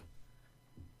have...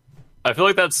 I feel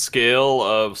like that scale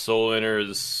of solo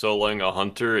laners soloing a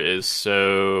hunter is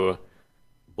so,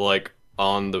 like,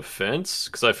 on the fence.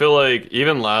 Because I feel like,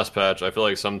 even last patch, I feel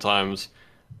like sometimes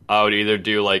I would either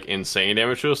do, like, insane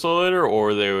damage to a solo laner,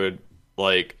 or they would,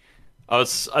 like... I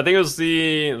think it was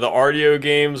the RDO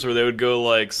games where they would go,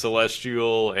 like,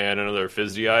 Celestial and another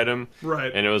Fizzy item.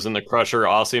 Right. And it was in the Crusher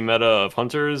Aussie meta of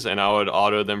hunters, and I would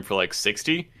auto them for, like,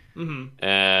 60. Mm-hmm.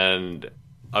 And,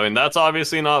 I mean, that's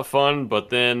obviously not fun, but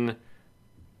then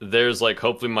there's, like,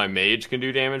 hopefully my mage can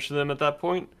do damage to them at that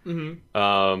point.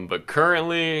 Mm-hmm. But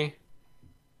currently,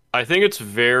 I think it's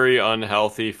very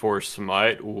unhealthy for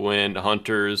Smite when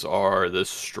hunters are this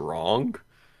strong.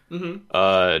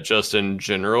 Mm-hmm. Just in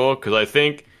general, because I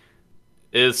think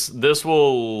this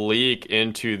will leak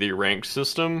into the ranked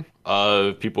system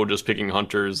of people just picking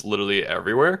hunters literally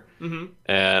everywhere. Mm-hmm.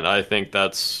 And I think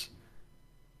that's...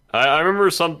 I remember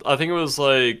I think it was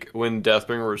like when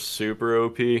Deathbringer was super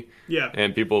OP. Yeah.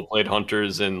 And people played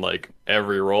hunters in like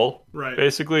every role. Right.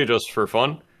 Basically, just for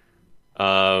fun.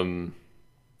 I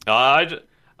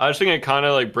just think it kind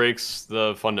of like breaks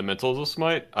the fundamentals of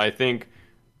Smite. I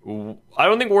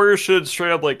don't think warriors should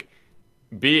straight up like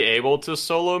be able to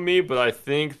solo me, but I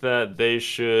think that they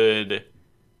should,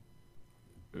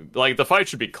 like, the fight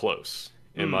should be close,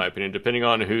 in my opinion, depending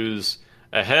on who's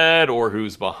ahead or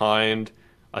who's behind.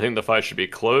 I think the fight should be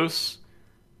close.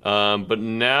 But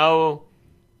now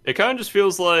it kind of just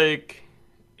feels like,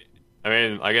 I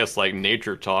mean, I guess like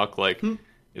nature talk, like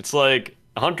it's like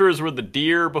hunters were the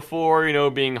deer before,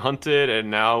 being hunted,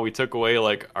 and now we took away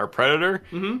like our predator,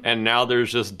 and now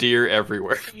there's just deer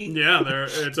everywhere. Yeah,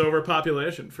 it's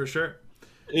overpopulation for sure.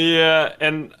 Yeah,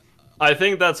 and I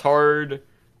think that's hard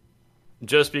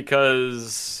just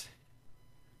because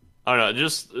I don't know,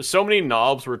 just so many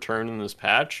knobs were turned in this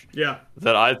patch Yeah.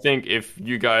 that I think if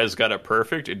you guys got it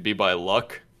perfect, it'd be by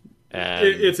luck. And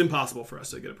It's impossible for us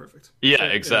to get it perfect. yeah,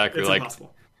 exactly. It's Like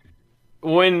impossible.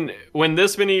 when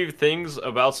this many things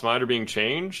about Smite are being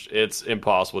changed, it's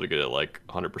impossible to get it like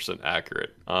 100%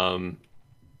 accurate.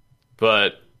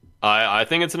 But I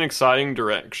think it's an exciting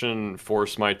direction for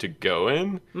Smite to go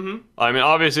in. Mm-hmm. I mean,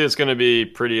 obviously it's going to be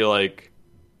pretty like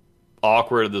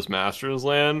awkward at this Masters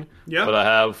land. Yeah. But I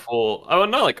have full, I mean,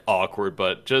 not like awkward,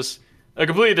 but just a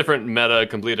completely different meta,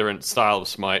 completely different style of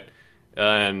Smite.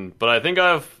 But I think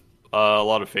I have a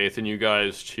lot of faith in you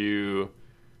guys to,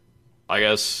 I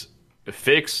guess,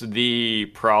 fix the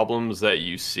problems that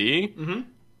you see.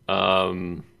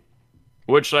 Mm-hmm.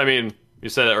 Which I mean, you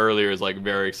said it earlier, is like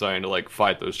very exciting to like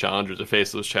fight those challenges or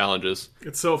face those challenges.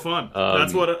 It's so fun.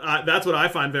 That's what I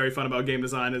find very fun about game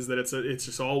design, is that it's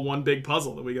just all one big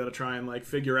puzzle that we got to try and like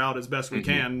figure out as best we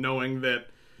can, knowing that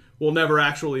we'll never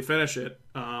actually finish it.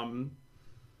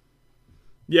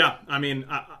 Yeah, I mean,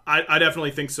 I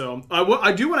definitely think so.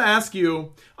 I do want to ask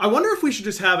you, I wonder if we should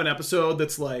just have an episode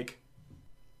that's like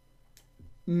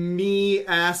me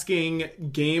asking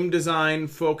game design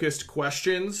focused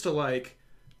questions to like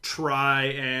try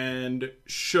and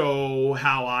show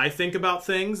how I think about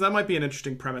things. That might be an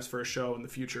interesting premise for a show in the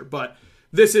future, but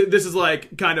this is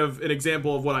like kind of an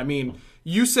example of what I mean.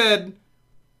 You said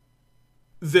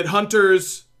that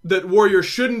warriors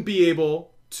shouldn't be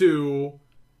able to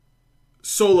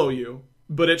solo you,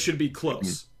 but it should be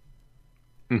close.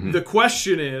 Mm-hmm. The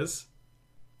question is,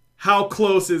 how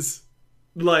close is,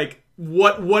 like,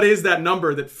 what is that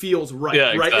number that feels right?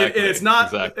 Yeah, right? exactly. And it's not.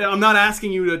 Exactly. I'm not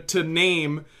asking you to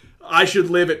name. I should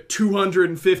live at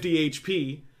 250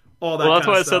 HP. All that. Well, that's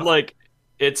kind why of I stuff. said like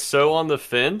it's so on the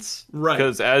fence, Right?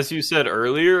 Because as you said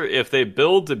earlier, if they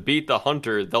build to beat the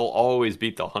hunter, they'll always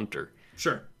beat the hunter.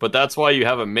 Sure. But that's why you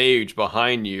have a mage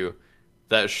behind you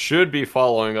that should be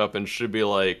following up and should be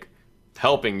like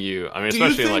helping you. I mean,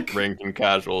 especially in like ranked and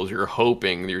casuals, you're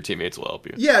hoping that your teammates will help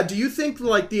you. Yeah, do you think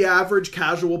like the average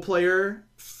casual player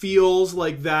feels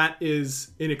like that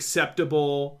is an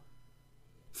acceptable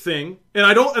thing? And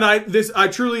I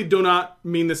truly do not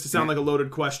mean this to sound like a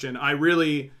loaded question. I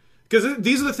really, because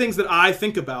these are the things that I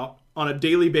think about on a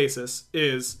daily basis.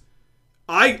 Is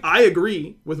I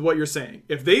agree with what you're saying.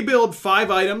 If they build 5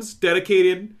 items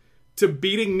dedicated to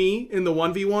beating me in the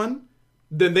 1v1,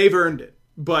 then they've earned it.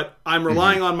 But I'm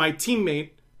relying on my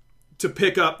teammate to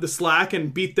pick up the slack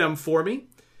and beat them for me.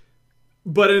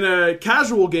 But in a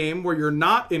casual game where you're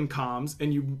not in comms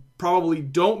and you probably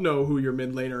don't know who your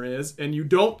mid laner is, and you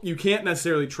can't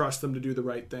necessarily trust them to do the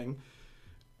right thing,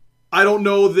 I don't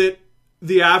know that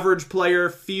the average player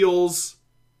feels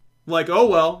like, oh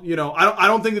well, I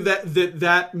don't think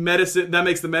that medicine that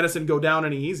makes the medicine go down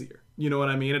any easier. You know what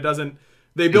I mean? It doesn't.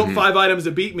 They built 5 items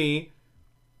to beat me.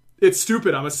 It's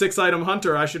stupid. I'm a 6-item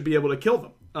hunter. I should be able to kill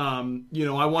them.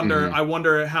 I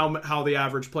wonder how the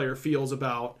average player feels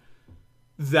about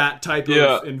that type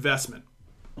of investment.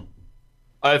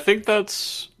 I think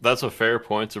that's a fair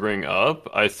point to bring up.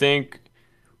 I think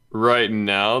right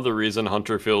now the reason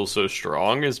Hunter feels so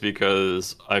strong is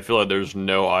because I feel like there's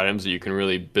no items that you can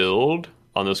really build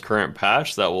on this current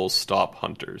patch that will stop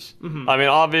Hunters. Mm-hmm. I mean,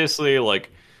 obviously,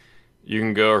 like, you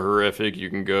can go Horrific, you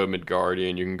can go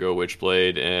Midgardian, you can go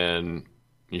Witchblade, and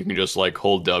you can just like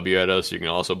hold W at us. You can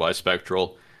also buy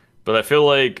Spectral. But I feel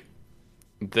like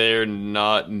they're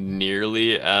not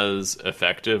nearly as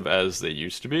effective as they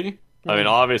used to be. I mean,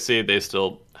 obviously, they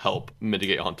still help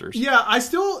mitigate Hunters. Yeah,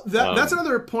 that's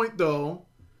another point, though.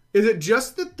 Is it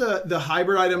just that the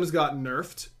hybrid items got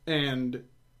nerfed and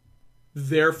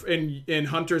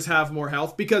Hunters have more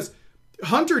health? Because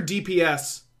Hunter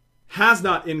DPS has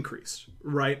not increased,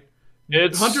 right?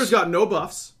 Hunter's got no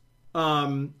buffs.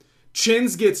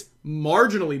 Chin's gets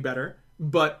marginally better,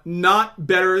 but not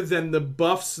better than the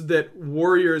buffs that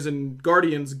Warriors and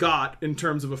Guardians got in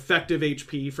terms of effective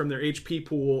HP from their HP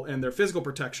pool and their physical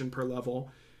protection per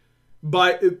level.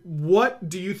 But what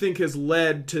do you think has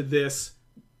led to this?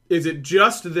 Is it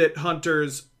just that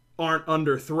Hunters aren't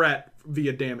under threat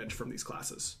via damage from these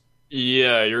classes?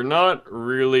 Yeah, you're not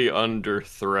really under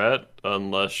threat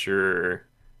unless you're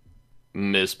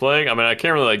misplaying. I mean, I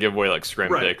can't really like give away like scrim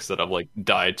picks that I've like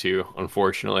died to,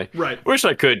 unfortunately. Right. Wish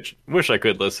I could,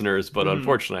 listeners, but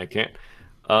unfortunately I can't.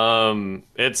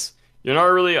 You're not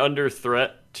really under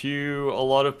threat to a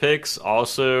lot of picks.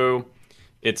 Also,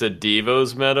 it's a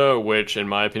Devos meta, which in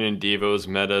my opinion, Devos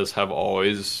metas have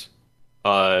always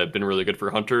been really good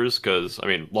for Hunters because, I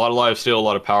mean, a lot of lifesteal, a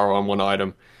lot of power on one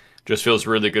item. Just feels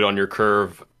really good on your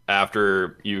curve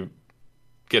after you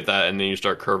get that, and then you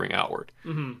start curving outward.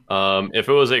 If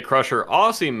it was a Crusher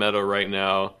Aussie meta right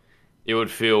now, it would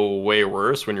feel way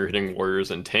worse when you're hitting warriors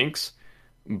and tanks.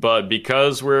 But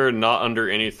because we're not under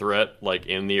any threat, like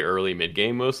in the early mid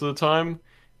game most of the time,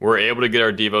 we're able to get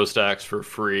our Devo stacks for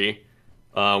free.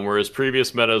 Whereas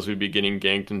previous metas, we'd be getting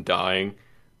ganked and dying.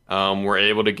 We're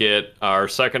able to get our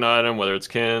second item, whether it's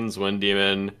Kins, Wind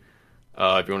Demon,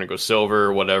 if you want to go silver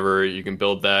or whatever, you can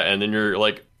build that. And then you're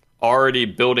like already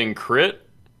building crit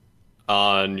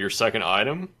on your second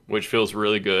item, which feels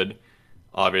really good,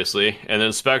 obviously. And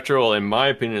then Spectral, in my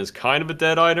opinion, is kind of a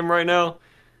dead item right now.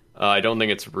 I don't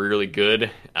think it's really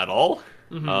good at all.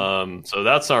 So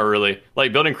that's not really...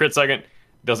 Like, building crit second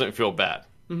doesn't feel bad.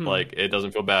 Like, it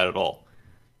doesn't feel bad at all.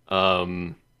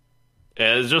 And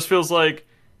it just feels like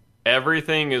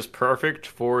everything is perfect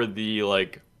for the,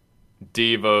 like,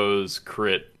 Devo's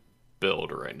crit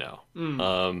build right now.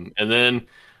 And then,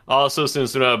 also,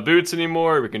 since we don't have boots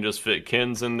anymore, we can just fit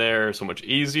Kins in there so much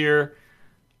easier.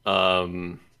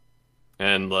 And,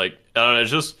 like, I don't know,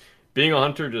 it's just... Being a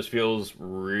hunter just feels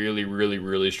really, really,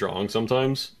 really strong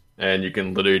sometimes, and you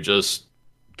can literally just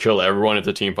kill everyone if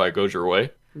the team fight goes your way.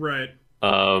 Right.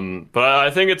 But I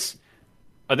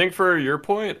think for your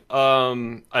point,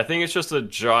 I think it's just a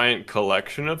giant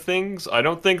collection of things. I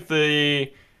don't think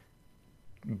the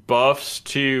buffs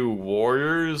to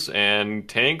warriors and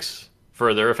tanks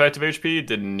for their effective HP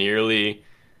did nearly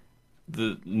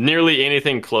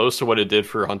anything close to what it did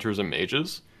for hunters and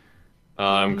mages.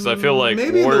 Because I feel like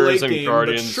maybe warriors in the late and game,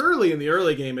 guardians, but surely in the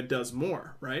early game it does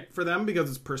more, right? For them, because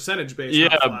it's percentage based.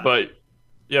 Yeah, but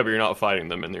you're not fighting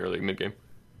them in the early mid game.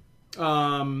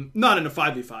 Not in a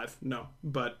 5v5, no.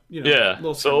 But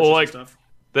little so like stuff.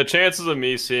 The chances of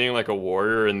me seeing like a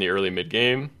warrior in the early mid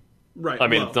game, right? I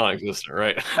mean, it's non-existent,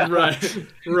 right?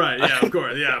 right. Yeah, of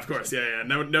course. Yeah.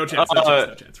 No chance.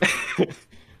 No chance.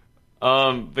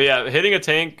 But yeah, hitting a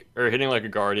tank or hitting like a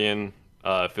guardian.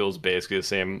 Feels basically the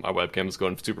same. My webcam's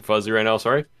going super fuzzy right now,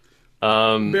 sorry.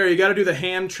 Barry, you got to do the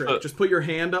hand trick. Just put your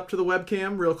hand up to the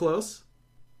webcam real close.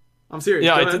 I'm serious.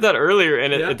 Yeah, I did that earlier,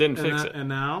 and it didn't fix it. And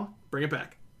now, bring it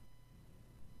back.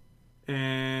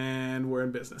 And we're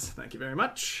in business. Thank you very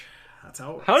much. That's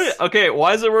how it works. Okay,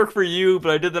 why does it work for you,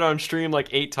 but I did that on stream like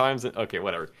 8 times? Okay,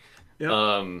 whatever.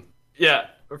 Yep. Yeah,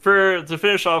 to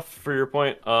finish off for your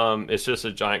point, it's just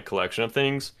a giant collection of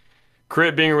things.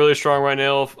 Crit being really strong right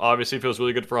now obviously feels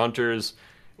really good for hunters.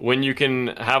 When you can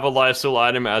have a lifesteal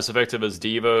item as effective as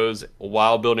Devo's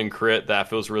while building crit, that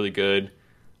feels really good.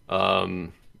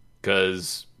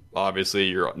 Because obviously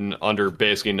you're under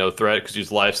basically no threat because you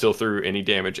use lifesteal through any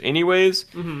damage anyways.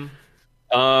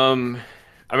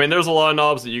 I mean, there's a lot of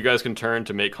knobs that you guys can turn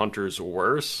to make hunters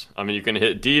worse. I mean, you can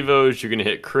hit Devo's, you can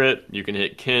hit crit, you can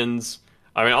hit Kins.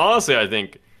 I mean, honestly, I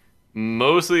think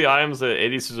most of the items that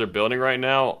ADCs are building right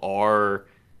now are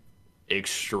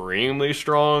extremely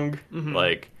strong.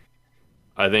 Like,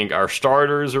 I think our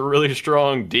starters are really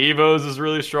strong. Devo's is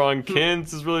really strong.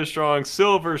 Kins is really strong.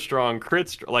 Silver's strong.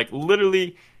 Crit's like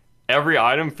literally every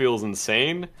item feels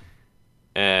insane.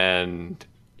 And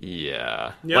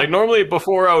yeah, like normally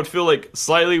before I would feel like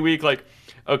slightly weak. Like,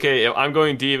 okay, if I'm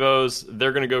going Devo's,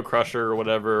 they're gonna go Crusher or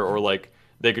whatever, or like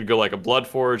they could go like a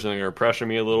Bloodforge and they're gonna pressure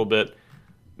me a little bit.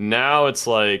 Now it's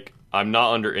like I'm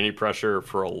not under any pressure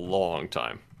for a long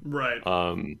time. Right.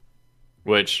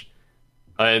 Which,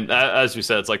 and as you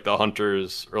said, it's like the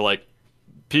hunters or like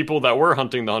people that were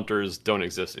hunting the hunters don't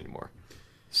exist anymore.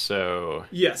 So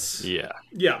yes, yeah,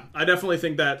 I definitely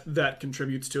think that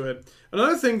contributes to it.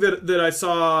 Another thing that I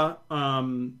saw,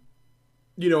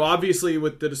 obviously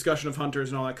with the discussion of hunters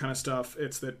and all that kind of stuff,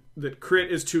 it's that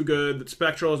crit is too good, that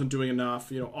Spectral isn't doing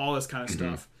enough, all this kind of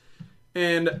stuff.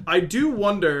 And I do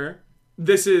wonder,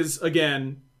 this is,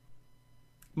 again,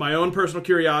 my own personal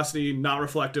curiosity, not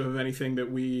reflective of anything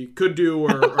that we could do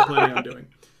or are planning on doing.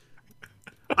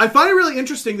 I find it really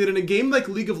interesting that in a game like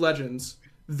League of Legends,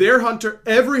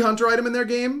 every hunter item in their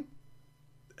game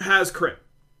has crit.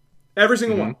 Every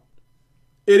single one.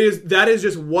 That is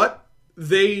just what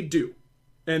they do.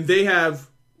 And they have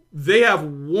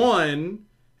one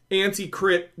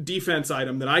anti-crit defense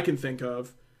item that I can think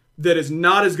of that is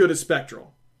not as good as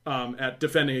Spectral at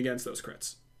defending against those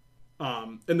crits.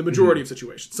 In the majority of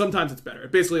situations. Sometimes it's better.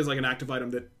 It basically is like an active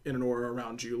item that in an aura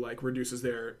around you like reduces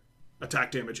their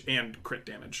attack damage and crit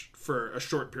damage for a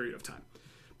short period of time.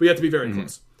 But you have to be very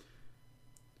close.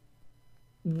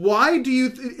 Why do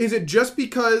you... is it just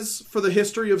because for the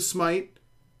history of Smite,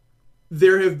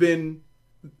 there have been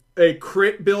a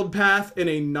crit build path and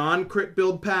a non-crit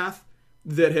build path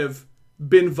that have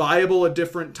been viable at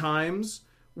different times?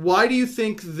 Why do you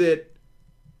think that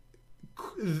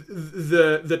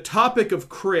the topic of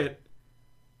crit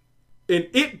and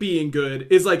it being good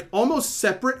is like almost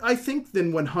separate, I think,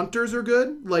 than when hunters are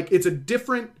good. Like it's a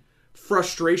different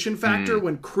frustration factor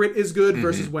when crit is good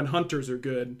versus when hunters are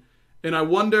good. And I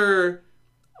wonder,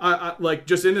 I like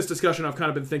just in this discussion, I've kind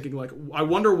of been thinking like, I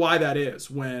wonder why that is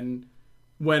when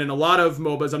in a lot of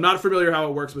MOBAs, I'm not familiar how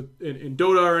it works with in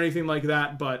Dota or anything like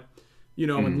that, but you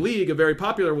know, in League, a very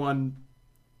popular one,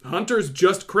 hunters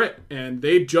just crit and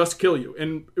they just kill you.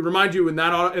 And remind you, in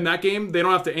that game, they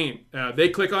don't have to aim. They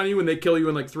click on you and they kill you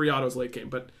in like 3 autos late game,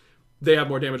 but they have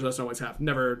more damage than us always have.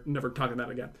 Never talking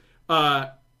that again.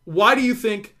 Why do you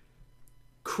think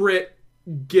crit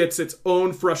gets its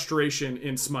own frustration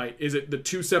in Smite? Is it the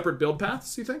 2 separate build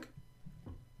paths, you think?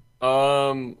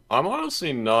 I'm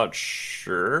honestly not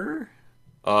sure.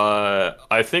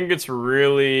 I think it's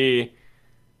really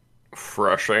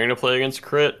frustrating to play against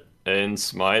crit in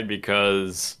Smite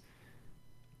because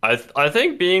I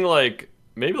think being like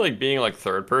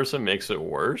third person makes it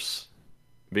worse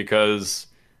because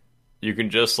you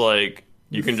can just like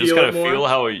kind of feel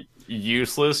how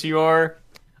useless you are.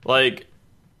 Like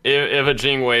if a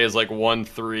Jingwei is like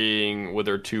 1-3ing with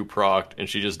her 2 procced and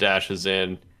she just dashes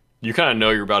in, you kind of know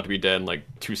you're about to be dead in like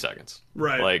 2 seconds.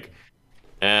 Right. Like,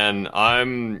 and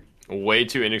I'm way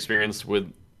too inexperienced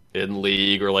in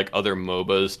League or like other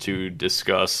MOBAs to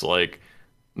discuss like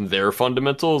their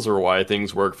fundamentals or why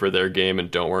things work for their game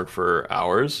and don't work for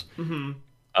ours.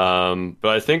 But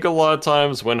I think a lot of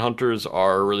times when hunters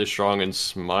are really strong in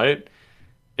Smite,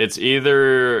 it's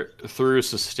either through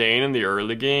sustain in the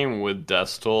early game with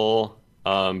Destal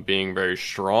being very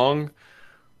strong,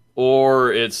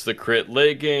 or it's the crit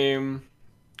late game.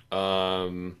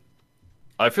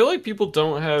 I feel like people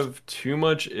don't have too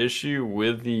much issue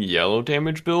with the yellow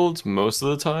damage builds most of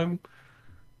the time.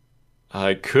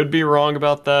 I could be wrong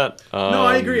about that. No,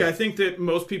 I agree. I think that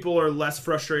most people are less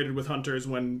frustrated with hunters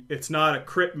when it's not a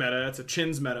crit meta, it's a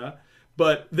chins meta.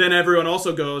 But then everyone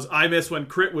also goes, I miss when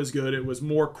crit was good. It was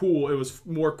more cool. It was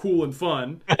more cool and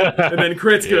fun. And then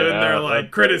crit's good, and they're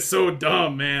like, crit is so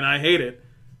dumb, man. I hate it.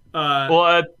 Well,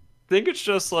 I think it's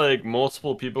just like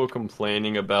multiple people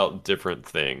complaining about different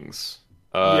things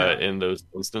in those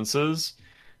instances.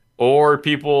 Or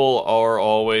people are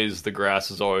always, the grass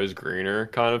is always greener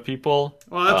kind of people.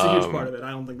 Well, that's a huge part of it.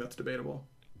 I don't think that's debatable.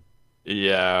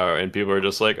 Yeah, and people are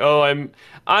just like, oh,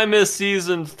 I miss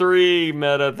season 3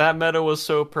 meta. That meta was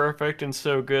so perfect and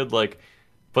so good. Like,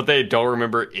 but they don't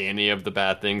remember any of the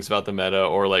bad things about the meta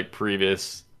or like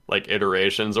previous like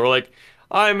iterations, or like,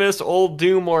 I miss old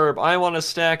Doom Orb. I want to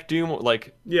stack Doom.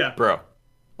 Like, yeah, bro,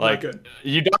 like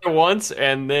you die once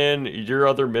and then your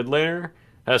other mid laner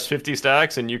has 50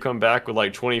 stacks and you come back with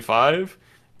like 25,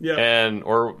 and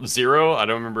or 0. I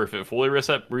don't remember if it fully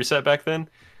reset back then.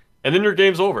 And then your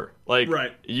game's over. Like,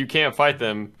 you can't fight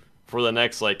them for the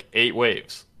next, like, 8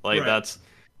 waves. Like, that's...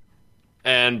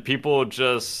 And people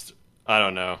just... I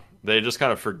don't know. They just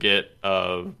kind of forget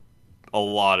a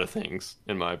lot of things,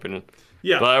 in my opinion.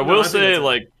 Yeah. But I will say,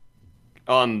 like,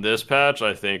 on this patch,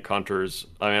 I think Hunters...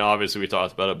 I mean, obviously we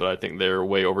talked about it, but I think they're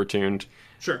way overtuned.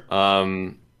 Sure.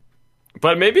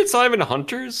 But maybe it's not even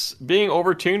Hunters being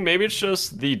overtuned. Maybe it's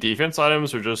just the defense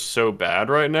items are just so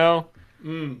bad right now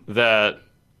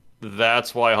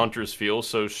that's why Hunters feel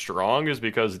so strong, is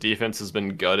because defense has been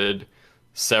gutted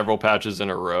several patches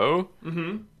in a row.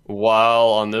 While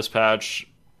on this patch,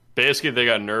 basically they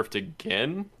got nerfed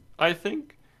again, I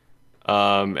think.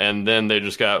 And then they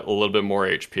just got a little bit more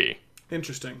HP.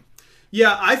 Interesting.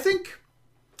 Yeah, I think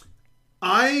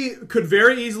I could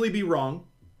very easily be wrong,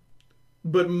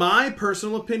 but my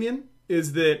personal opinion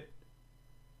is that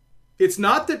it's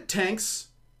not that tanks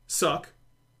suck.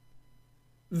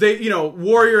 They,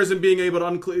 warriors and being able to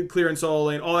unclear and solo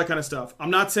lane, all that kind of stuff. I'm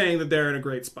not saying that they're in a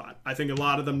great spot. I think a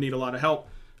lot of them need a lot of help.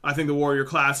 I think the warrior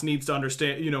class needs to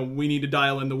understand, we need to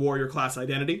dial in the warrior class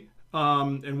identity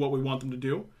and what we want them to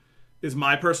do, is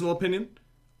my personal opinion.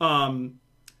 But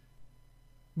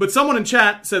someone in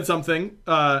chat said something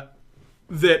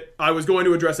that I was going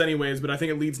to address anyways, but I think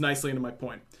it leads nicely into my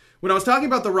point. When I was talking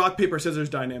about the rock, paper, scissors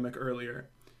dynamic earlier,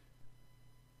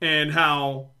 and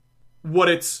how what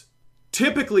it's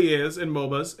typically is in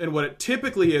MOBAs and what it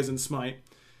typically is in Smite,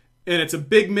 and it's a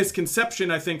big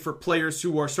misconception, I think, for players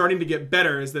who are starting to get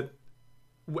better, is that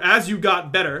as you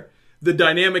got better, the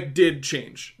dynamic did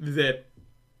change. That,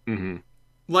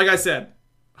 like I said,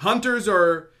 hunters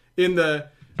are in the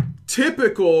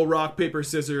typical rock, paper,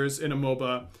 scissors in a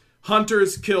MOBA.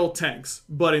 Hunters kill tanks.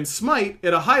 But in Smite,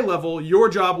 at a high level, your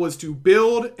job was to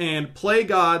build and play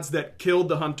gods that killed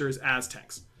the hunters as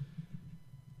tanks.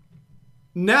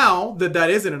 Now that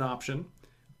isn't an option,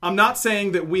 I'm not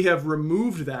saying that we have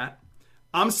removed that.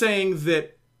 I'm saying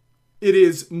that it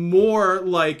is more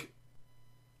like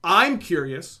I'm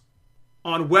curious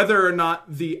on whether or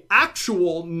not the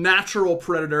actual natural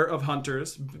predator of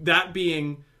hunters, that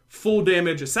being full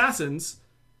damage assassins,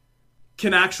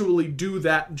 can actually do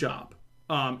that job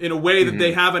in a way that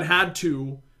they haven't had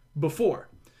to before.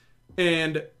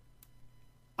 And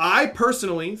I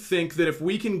personally think that if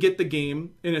we can get the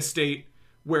game in a state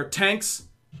where tanks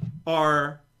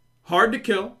are hard to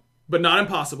kill, but not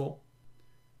impossible,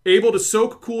 able to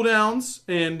soak cooldowns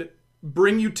and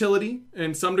bring utility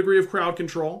and some degree of crowd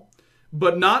control,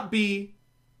 but not be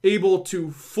able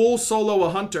to full solo a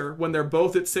hunter when they're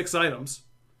both at 6 items,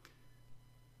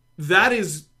 that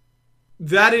is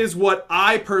what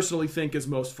I personally think is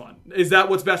most fun. Is that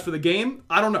what's best for the game?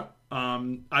 I don't know.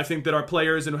 I think that our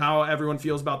players and how everyone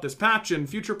feels about this patch and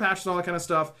future patches and all that kind of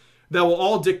stuff, that will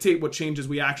all dictate what changes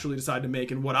we actually decide to make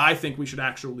and what I think we should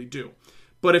actually do.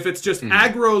 But if it's just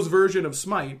aggro's version of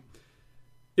Smite,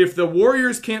 if the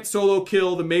warriors can't solo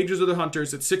kill the mages or the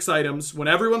hunters at 6 items when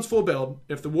everyone's full build,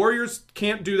 if the warriors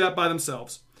can't do that by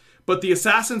themselves, but the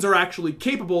assassins are actually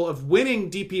capable of winning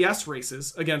DPS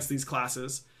races against these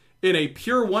classes in a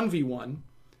pure 1v1,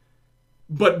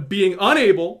 but being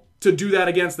unable to do that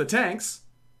against the tanks,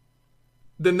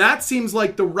 then that seems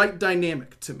like the right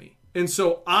dynamic to me. And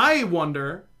so I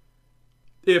wonder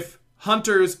if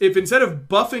hunters, if instead of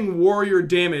buffing warrior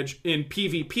damage in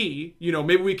PvP,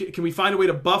 maybe we can we find a way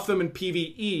to buff them in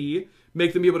PvE,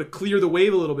 make them be able to clear the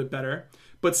wave a little bit better,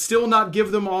 but still not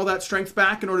give them all that strength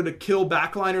back in order to kill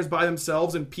backliners by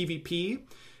themselves in PvP?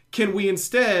 Can we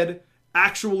instead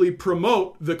actually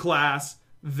promote the class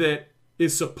that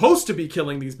is supposed to be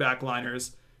killing these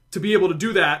backliners to be able to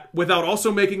do that without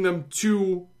also making them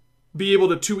be able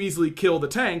to too easily kill the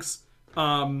tanks?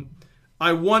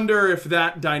 I wonder if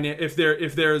that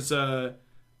if there's a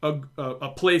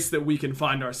place that we can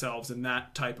find ourselves in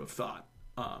that type of thought.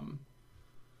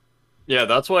 Yeah,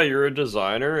 that's why you're a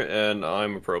designer and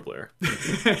I'm a pro player.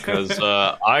 Because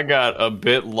I got a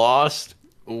bit lost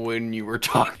when you were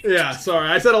talking. Yeah, sorry.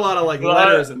 I said a lot of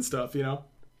letters and stuff,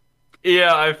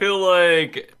 Yeah, I feel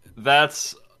like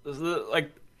that's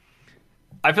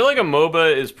I feel like a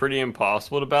MOBA is pretty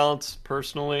impossible to balance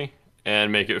personally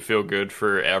and make it feel good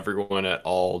for everyone at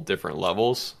all different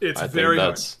levels. I think very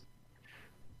that's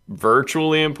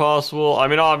virtually impossible. I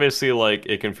mean, obviously,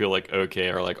 it can feel okay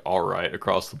or all right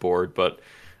across the board, but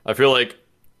I feel like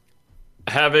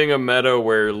having a meta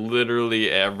where literally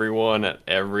everyone at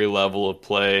every level of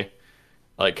play,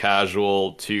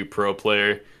 casual to pro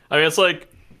player. I mean, it's like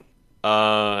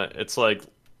I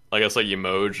guess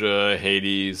Umoja,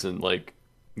 Hades, and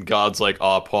gods like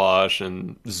Opwash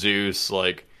and Zeus,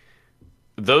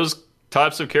 those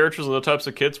types of characters and those types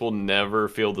of kits will never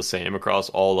feel the same across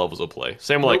all levels of play.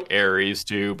 Same with Ares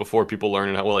too, before people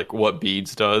learn how what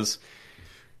beads does.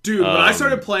 Dude, when I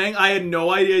started playing, I had no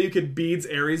idea you could beads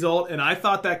Ares ult, and I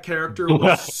thought that character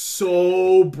was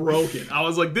so broken. I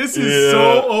was like, this is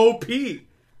so OP.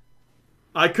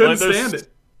 I couldn't stand it.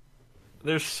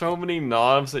 There's so many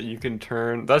knobs that you can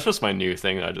turn. That's just my new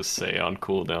thing that I just say on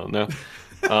cooldown now.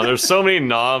 There's so many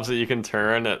knobs that you can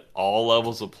turn at all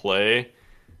levels of play.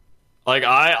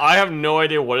 I have no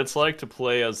idea what it's like to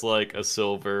play as a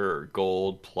silver or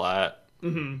gold, plat,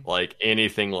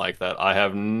 anything like that. I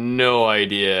have no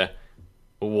idea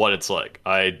what it's like.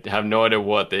 I have no idea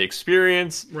what they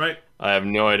experience. Right. I have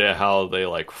no idea how they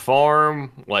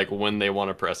farm, when they want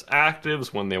to press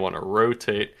actives, when they want to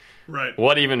rotate. Right.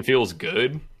 What even feels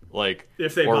good,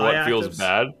 if they or buy what actives. Feels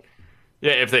bad.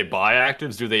 Yeah, if they buy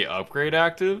actives, do they upgrade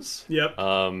actives? Yep.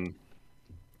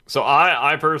 So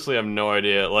I personally have no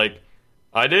idea.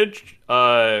 I did.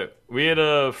 We had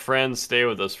a friend stay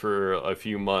with us for a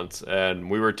few months, and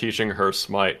we were teaching her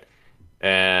Smite,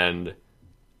 and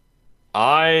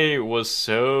I was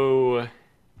so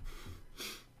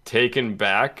taken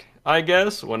back, I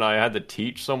guess, when I had to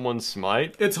teach someone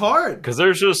Smite. It's hard because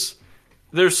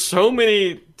there's so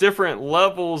many different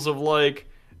levels of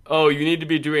oh, you need to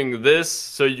be doing this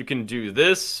so you can do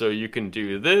this, so you can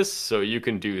do this, so you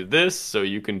can do this, so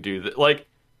you can do this.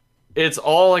 It's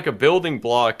all a building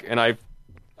block, and I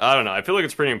don't know. I feel like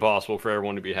it's pretty impossible for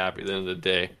everyone to be happy at the end of the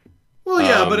day. Well,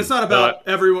 yeah, but it's not about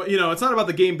everyone. It's not about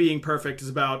the game being perfect.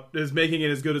 It's making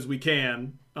it as good as we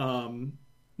can.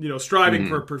 Striving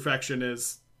for perfection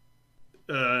is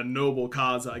a noble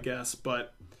cause, I guess.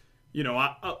 But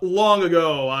long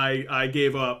ago, I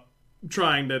gave up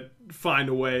trying to find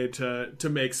a way to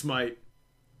make Smite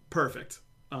perfect.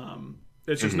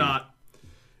 It's just not.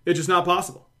 It's just not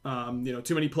possible.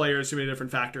 Too many players, too many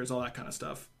different factors, all that kind of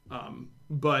stuff.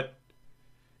 But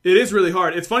it is really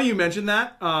hard. It's funny you mentioned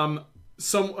that. I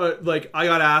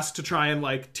got asked to try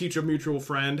and teach a mutual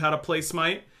friend how to play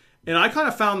Smite, and I kind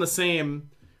of found the same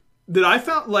that I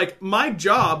found, like, my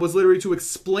job was literally to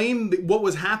explain what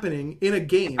was happening in a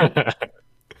game.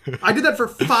 I did that for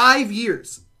 5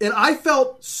 years, and I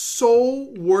felt so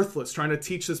worthless trying to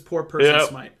teach this poor person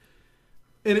Smite.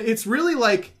 And it's really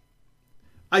like,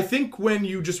 I think when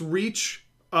you just reach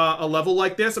a level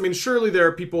like this, I mean, surely there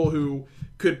are people who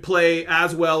could play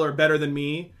as well or better than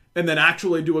me, and then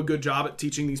actually do a good job at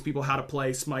teaching these people how to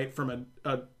play Smite from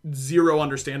a zero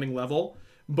understanding level.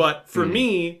 But for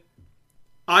me,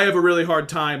 I have a really hard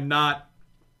time not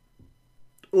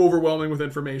overwhelming with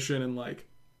information and, like,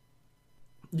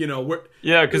 you know,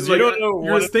 because like, you don't know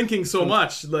you're just thinking so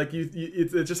much. Like,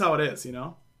 it's just how it is, you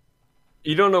know.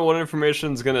 You don't know what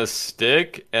information's gonna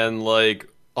stick, and like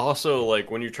also like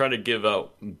when you try to give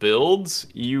out builds,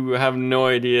 you have no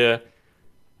idea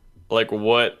like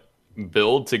what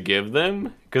build to give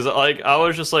them. Because like I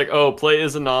was just like, oh, play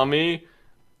Izanami,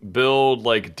 build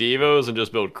like Devos, and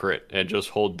just build crit and just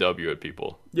hold W at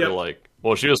people. Yeah. Like,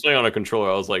 well, she was playing on a controller.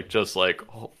 I was like, just like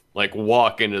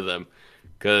walk into them,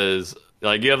 because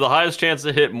like you have the highest chance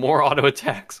to hit more auto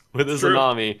attacks with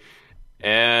Izanami,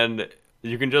 and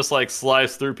you can just like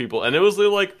slice through people. And it was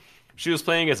like she was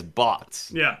playing as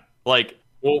bots. Yeah. Like,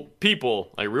 well,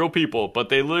 people, like real people, but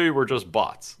they literally were just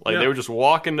bots. Like they would just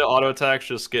walk into auto attacks,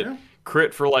 just get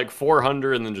crit for like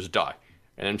 400 and then just die.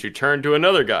 And then she turned to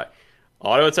another guy,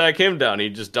 auto attack him down. He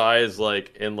just dies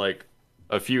like in like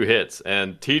a few hits.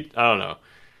 And I don't know.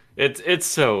 It's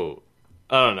so,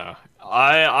 I don't know.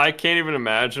 I can't even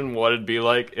imagine what it'd be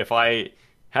like if I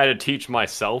had to teach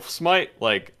myself Smite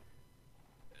like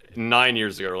 9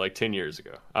 years ago or like 10 years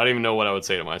ago. I don't even know what I would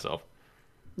say to myself.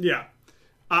 Yeah.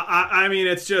 I mean,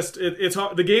 it's just, it's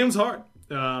hard. The game's hard.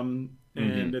 And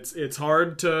it's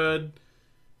hard to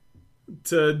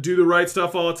do the right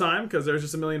stuff all the time because there's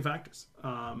just a million factors.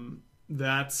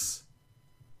 That's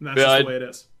just the way it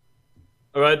is.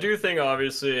 I do think,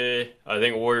 obviously, I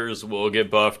think Warriors will get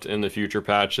buffed in the future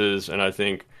patches, and I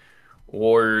think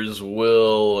Warriors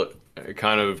will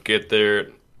kind of get their...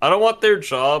 I don't want their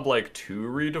job, like, too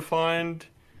redefined.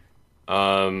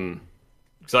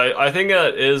 Because I think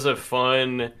that is a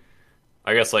fun,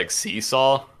 I guess, like,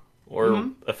 seesaw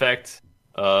or effect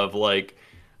of, like,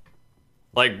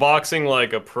 boxing,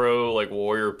 like, a pro, like,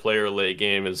 Warrior player late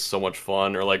game is so much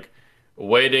fun, or, like,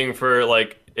 waiting for,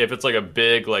 like, if it's like a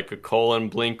big, like a colon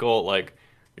blinkle, like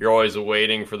you're always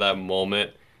waiting for that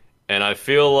moment. And I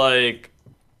feel like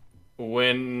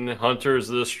when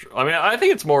Hunters I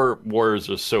think it's more Warriors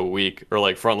are so weak, or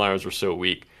like frontliners are so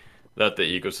weak that the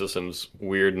ecosystem's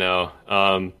weird now.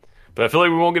 But I feel like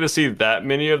we won't get to see that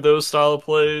many of those style of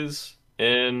plays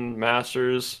in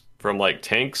Masters from like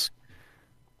tanks.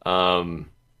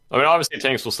 I mean, obviously,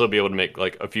 tanks will still be able to make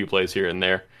like a few plays here and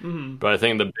there, but I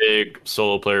think the big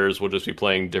solo players will just be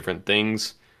playing different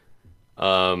things,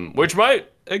 which might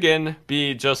again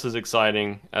be just as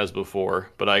exciting as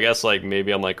before. But I guess like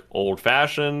maybe I'm like old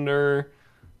fashioned or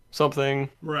something.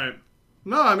 Right.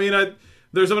 No, I mean,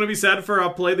 there's something to be said for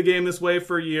I've played the game this way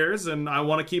for years, and I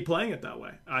want to keep playing it that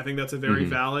way. I think that's a very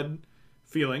valid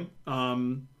feeling.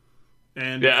 And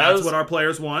if that's what our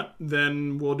players want,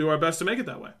 then we'll do our best to make it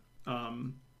that way.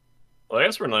 Well, I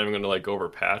guess we're not even going to like go over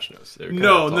patch notes.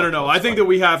 No. I think that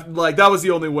we have like that was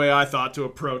the only way I thought to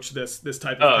approach this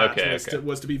type of patch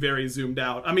was to be very zoomed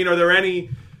out. I mean, are there any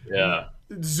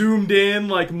zoomed in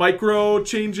like micro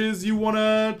changes you want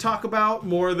to talk about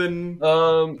more than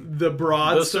the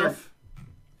broad stuff?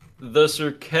 The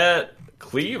Serket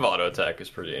cleave auto attack is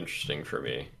pretty interesting for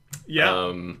me.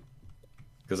 Yeah,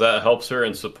 because that helps her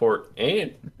in support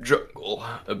and jungle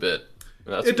a bit.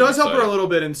 It does help her a little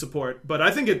bit in support, but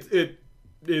I think it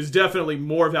is definitely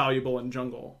more valuable in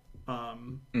jungle.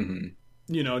 You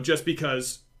know, just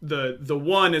because the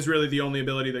one is really the only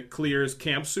ability that clears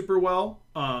camps super well.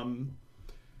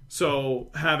 So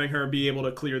having her be able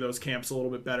to clear those camps a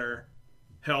little bit better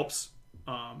helps.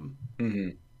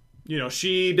 You know,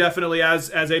 she definitely,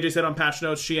 as AJ said on patch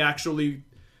notes, she actually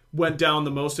went down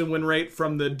the most in win rate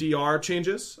from the DR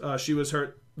changes. She was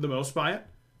hurt the most by it.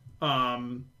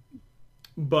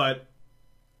 But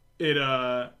it,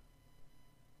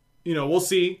 you know, we'll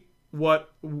see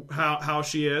how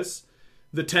she is.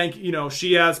 The tank, you know,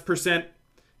 she has percent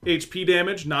HP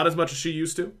damage, not as much as she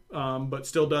used to, but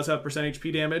still does have percent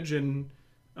HP damage. And,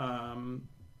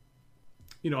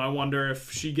 you know, I wonder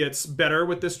if she gets better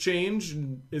with this change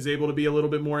and is able to be a little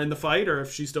bit more in the fight, or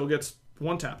if she still gets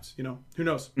one-tapped, you know, who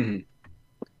knows?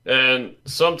 And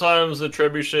sometimes the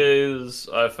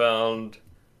trebuchets I found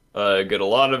get a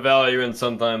lot of value, and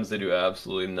sometimes they do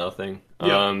absolutely nothing.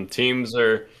 Teams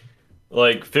are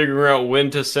like figuring out when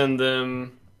to send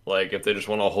them, like if they just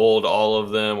want to hold all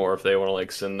of them, or if they want to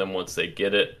like send them once they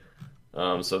get it.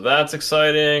 So that's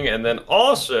exciting. And then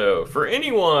also, for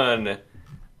anyone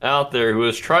out there who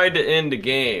has tried to end a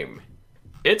game,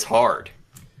 it's hard.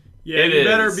 Yeah, you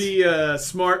better be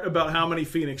smart about how many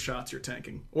Phoenix shots you're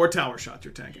tanking, or tower shots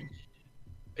you're tanking.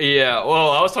 Yeah,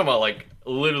 well, I was talking about like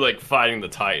literally like fighting the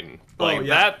Titan. Like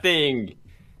that thing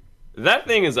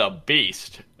is a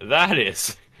beast. He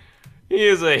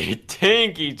is a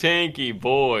tanky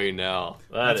boy now.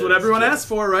 That's what everyone asked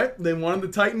for, right? They wanted the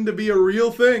Titan to be a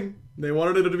real thing. They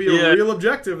wanted it to be a real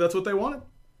objective. That's what they wanted.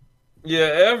 Yeah,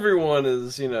 everyone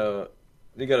is, you got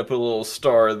to put a little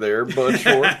star there, but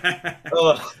sure.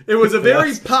 It was a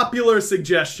very popular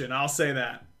suggestion, I'll say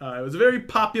that. It was a very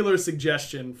popular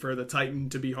suggestion for the Titan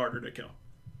to be harder to kill.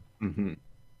 Mm-hmm.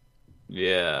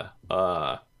 Yeah.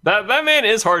 That man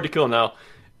is hard to kill now.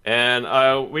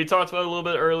 And we talked about it a little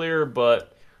bit earlier,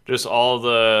 but just all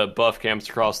the buff camps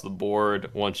across the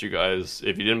board, if you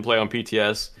didn't play on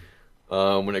PTS,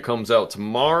 when it comes out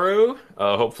tomorrow,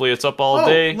 hopefully it's up all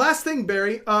day. Last thing,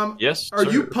 Barry. Yes, Are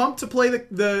you pumped to play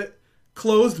the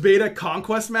closed beta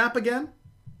Conquest map again?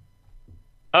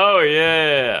 Oh,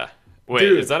 yeah. Wait,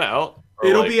 Dude, is that out?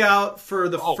 It'll be out for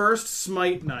the first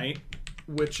Smite night,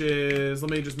 which is...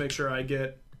 Let me just make sure I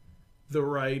get the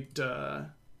right...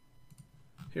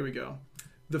 here we go.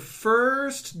 The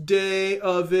first day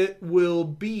of it will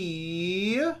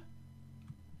be...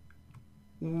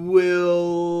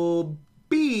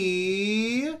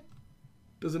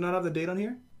 Does it not have the date on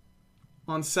here?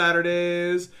 On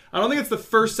Saturdays. I don't think it's the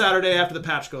first Saturday after the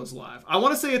patch goes live. I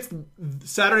want to say it's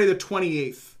Saturday the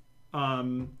 28th.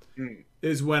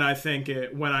 Is when I think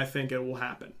it will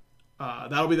happen.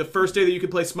 That'll be the first day that you can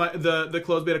play the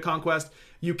closed beta Conquest.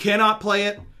 You cannot play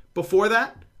it before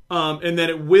that, and then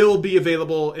it will be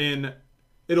available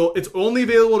it's only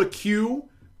available to queue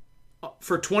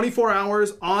for 24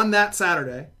 hours on that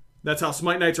Saturday. That's how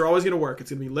Smite Nights are always going to work. It's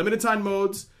going to be limited time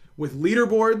modes with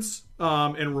leaderboards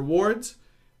and rewards,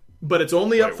 but it's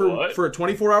only up for a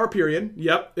 24-hour period.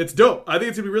 Yep, it's dope. I think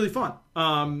it's going to be really fun.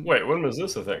 Wait, when was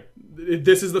this a thing?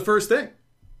 This is the first thing.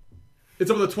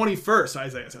 It's on the 21st,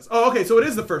 Isaiah says. Oh, okay, so it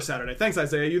is the first Saturday. Thanks,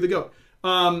 Isaiah. You the goat. Wait,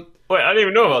 I didn't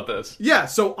even know about this. Yeah,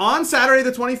 so on Saturday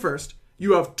the 21st,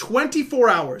 you have 24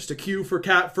 hours to queue for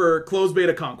closed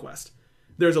beta Conquest.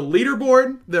 There's a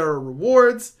leaderboard, there are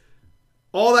rewards,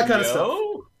 all that kind of stuff.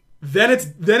 Then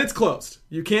it's closed.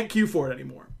 You can't queue for it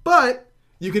anymore. But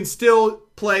you can still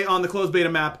play on the closed beta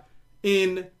map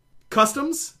in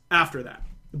customs after that.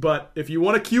 But if you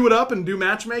want to queue it up and do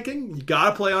matchmaking, you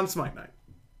gotta play on Smite Night.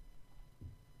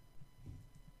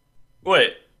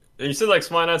 Wait, you said like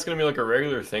Smite Night's gonna be like a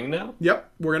regular thing now? Yep,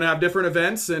 we're gonna have different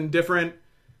events and different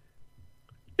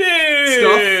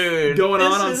stuff going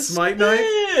on Smite Night.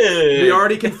 We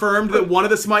already confirmed that one of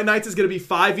the Smite Nights is gonna be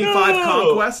 5v5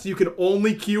 Conquest. You can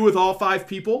only queue with all 5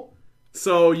 people,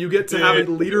 so you get to have a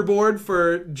leaderboard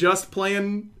for just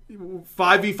playing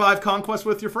 5v5 Conquest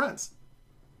with your friends.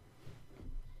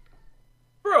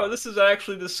 Bro, this is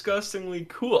actually disgustingly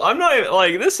cool. I'm not even,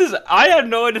 like, I had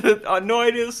no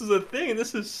idea this was a thing.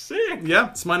 This is sick.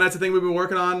 Yeah, Smite Night's a thing we've been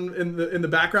working on in the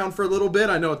background for a little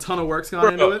bit. I know a ton of work's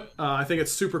gone into it. I think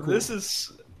it's super cool. This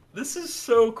is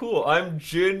so cool. I'm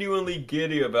genuinely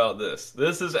giddy about this.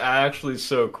 This is actually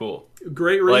so cool.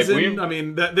 Great reason. I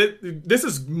mean, this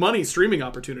is money streaming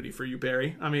opportunity for you,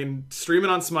 Barry. I mean,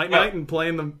 streaming on Smite Night and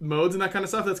playing the modes and that kind of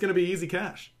stuff, that's going to be easy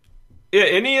cash. Yeah,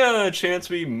 any chance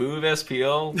we move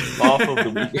SPL off of the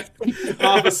weekend?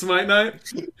 Off of Smite Night?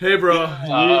 Hey, bro,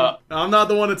 I'm not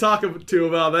the one to talk to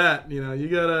about that. You know, you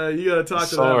gotta talk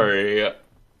to them.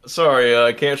 Sorry,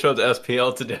 I can't show up to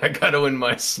SPL today. I gotta win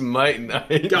my Smite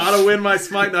Night. Gotta win my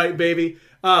Smite Night, baby.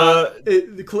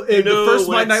 The first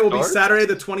Smite Night will be Saturday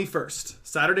the 21st.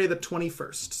 Saturday the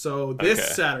 21st. So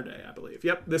this Saturday, I believe.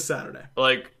 Yep, this Saturday.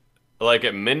 Like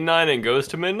at midnight and goes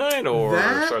to midnight, or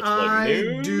that starts at like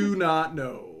noon? I do not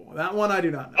know. That one I do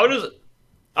not know.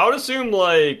 I would assume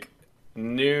like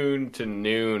noon to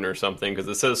noon or something, because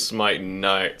it says Smite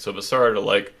Night. So if it started at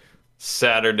like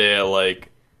Saturday at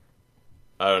like,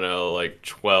 I don't know, like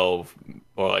 12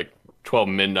 or like 12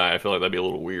 midnight, I feel like that'd be a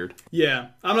little weird. Yeah,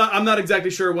 I'm not exactly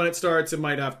sure when it starts. It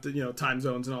might have to, time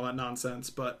zones and all that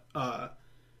nonsense, but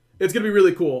it's gonna be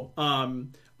really cool.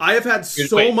 I have had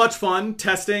so much fun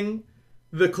testing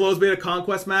the closed beta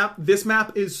Conquest map. This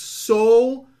map is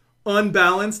so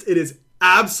unbalanced. It is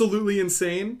absolutely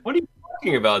insane. What are you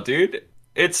talking about, dude?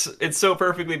 It's so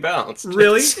perfectly balanced.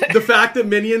 Really? The fact that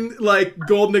Minion, like,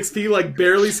 Golden XP, like,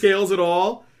 barely scales at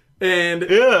all. And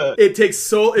it takes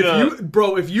so...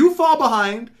 If you fall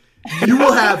behind, you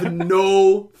will have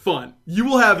no fun. You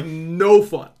will have no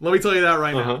fun. Let me tell you that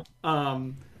right now.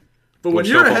 But when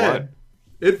you're ahead,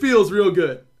 it feels real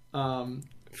good.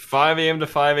 5 a.m. to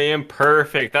 5 a.m.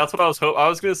 Perfect. That's what I was hoping. I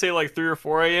was gonna say like 3 or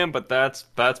 4 a.m., but that's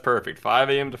perfect. 5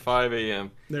 a.m. to 5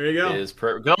 a.m. There you go. Is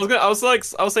perfect. I was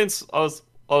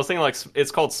thinking like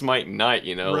it's called Smite Night.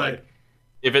 You know, Right. like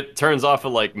if it turns off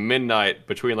at like midnight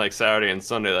between like Saturday and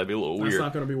Sunday, that'd be a little That's weird.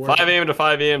 not gonna be worth 5 it. a.m. to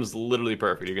 5 a.m. is literally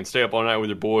perfect. You can stay up all night with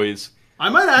your boys. I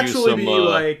might actually some, be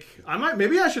like,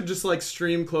 maybe I should just like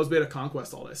stream closed beta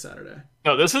Conquest all day Saturday.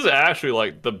 No, this is actually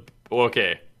like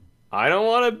okay. I don't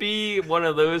want to be one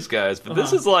of those guys, but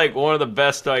this is like one of the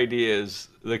best ideas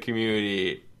the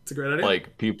community, It's a great idea.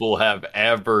 like people have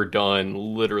ever done,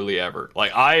 literally ever.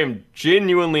 Like I am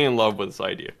genuinely in love with this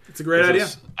idea. It's a great idea.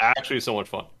 It's actually so much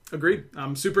fun. Agreed.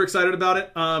 I'm super excited about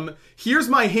it. Here's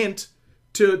my hint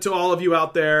to all of you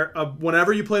out there.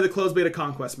 Whenever you play the closed beta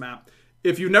Conquest map,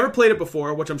 if you've never played it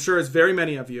before, which I'm sure is very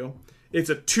many of you, it's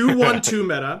a 2-1-2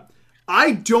 meta.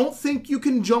 I don't think you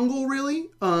can jungle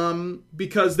really,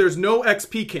 because there's no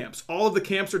XP camps. All of the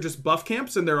camps are just buff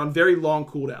camps, and they're on very long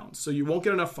cooldowns, so you won't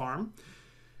get enough farm.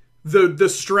 The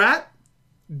strat: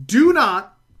 do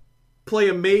not play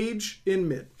a mage in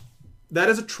mid. That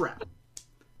is a trap.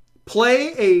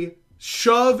 Play a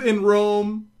shove and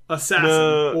roam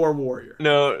assassin or warrior.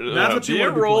 No, That's what you be a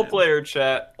want to be role playing. player,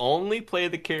 chat. Only play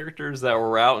the characters that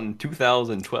were out in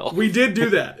 2012. We did do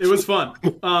that. It was fun.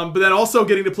 But then also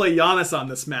getting to play Giannis on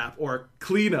this map or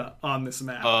Kleena on this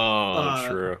map.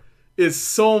 True. Is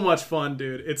so much fun,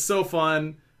 dude. It's so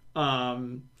fun.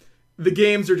 The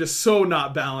games are just so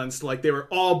not balanced. Like, they were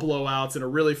all blowouts in a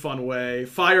really fun way.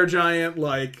 Fire Giant,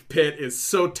 like, Pit is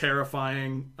so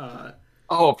terrifying.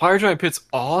 Fire Giant Pit's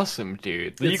awesome,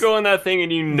 dude. You It's- go in that thing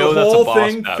and you know the that's whole a boss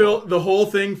thing battle. the whole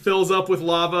thing fills up with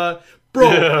lava.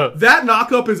 Bro, Yeah. that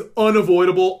knockup is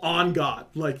unavoidable on God.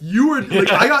 Like, you were like,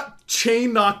 I got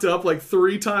chain knocked up like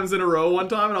 3 times in a row one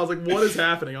time, and I was like, what is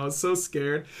happening? I was so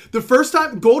scared. The first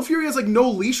time, Gold Fury has like no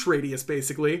leash radius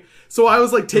basically. So I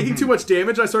was like taking too much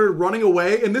damage. I started running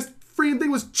away, and this freaking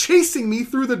thing was chasing me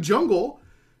through the jungle.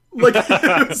 Like,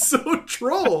 it was so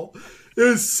troll. It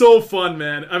was so fun,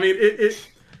 man. I mean,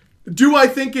 do I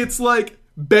think it's like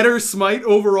better Smite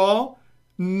overall?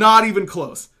 Not even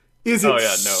close. Is it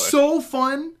so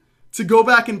fun to go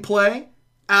back and play?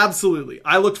 Absolutely.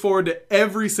 I looked forward to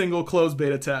every single closed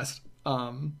beta test.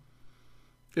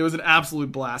 It was an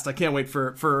absolute blast. I can't wait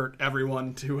for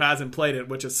everyone who hasn't played it,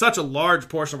 which is such a large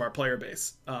portion of our player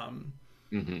base,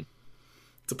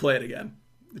 to play it again.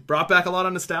 It brought back a lot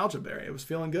of nostalgia, Barry. It was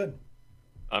feeling good.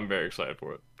 I'm very excited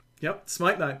for it. Yep,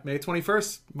 Smite Night, May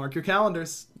 21st. Mark your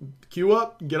calendars. Queue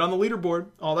up, get on the leaderboard,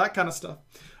 all that kind of stuff.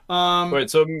 Wait,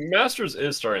 so Masters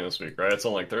is starting this week, right? It's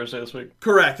on like Thursday this week?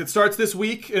 Correct. It starts this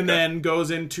week and then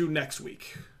goes into next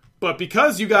week. But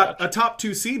because you got a top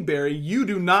 2 seed, Barry, you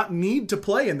do not need to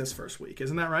play in this first week.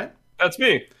 Isn't that right? That's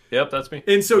me. Yep, that's me.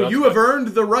 And so That's you fine. have earned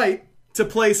the right to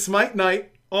play Smite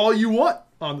Night all you want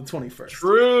on the 21st.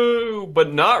 True,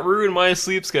 but not ruin my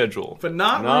sleep schedule. But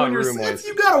not ruin your my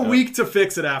sleep. You got a week to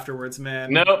fix it afterwards,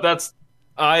 man. No, that's...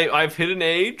 I've hit an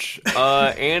age.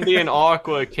 Andy and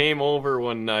Aqua came over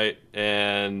one night,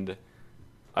 and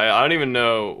I don't even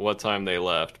know what time they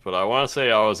left, but I want to say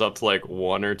I was up to like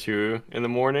 1 or 2 in the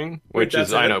morning, which that's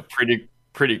is, I it? know, pretty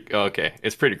okay.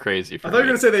 It's pretty crazy for I thought you were me.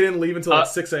 going to say they didn't leave until like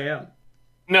 6 a.m.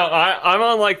 No, I'm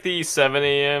on like the 7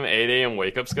 a.m., 8 a.m.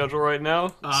 wake up schedule right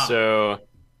now. So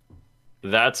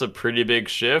that's a pretty big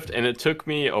shift, and it took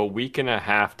me a week and a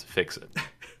half to fix it.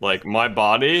 Like, my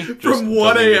body just From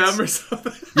 1 doesn't a.m. or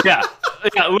something. Yeah,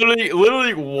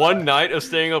 literally one night of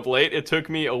staying up late, it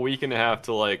took me a week and a half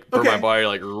to like for my body to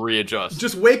like readjust.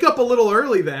 Just wake up a little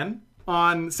early then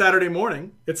on Saturday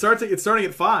morning. It's starting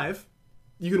at 5.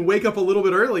 You can wake up a little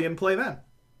bit early and play then.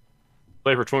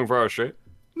 Play for 24 hours straight.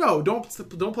 No, don't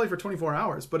play for 24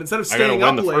 hours. But instead of I gotta staying win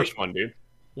up the late, first one, dude.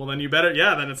 well then you better.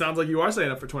 Yeah, then it sounds like you are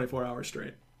staying up for 24 hours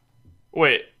straight.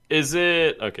 Wait, is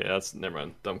it okay? That's never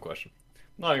mind. Dumb question.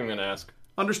 Not even gonna ask.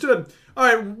 Understood. All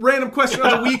right, random question of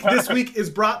the week. This week is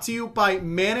brought to you by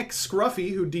Manic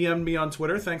Scruffy, who DM'd me on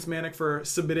Twitter. Thanks, Manic, for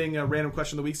submitting a random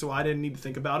question of the week, so I didn't need to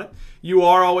think about it. You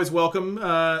are always welcome,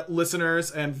 listeners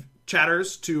and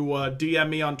chatters, to DM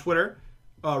me on Twitter.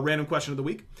 Random question of the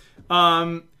week.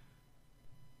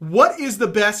 What is the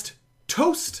best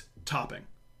toast topping?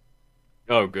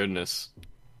 Oh goodness.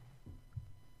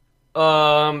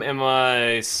 Am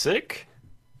I sick?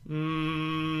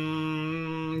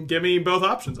 Give me both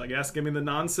options, I guess. Give me the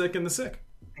non-sick and the sick.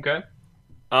 Okay.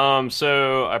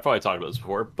 So I probably talked about this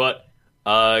before, but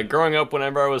growing up,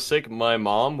 whenever I was sick, my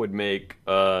mom would make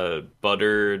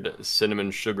buttered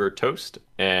cinnamon sugar toast,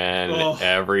 and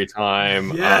every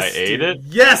time I ate it,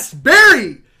 Yes,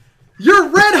 Barry! You're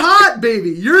red hot, baby.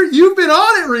 You've been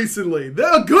on it recently.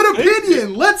 A good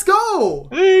opinion. Let's go.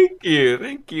 Thank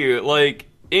you. Like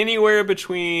anywhere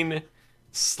between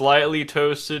slightly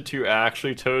toasted to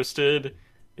actually toasted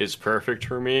is perfect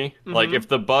for me. Like if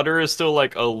the butter is still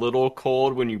like a little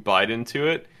cold when you bite into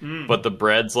it, but the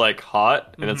bread's like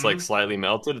hot and it's like slightly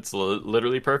melted, it's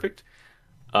literally perfect.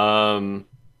 I'm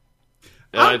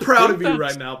proud of you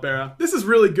right now, Barra. This is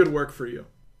really good work for you.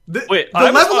 The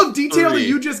level of detail that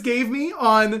you just gave me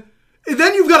on...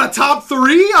 Then you've got a top 3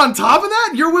 on top of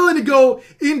that? You're willing to go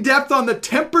in depth on the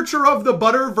temperature of the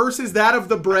butter versus that of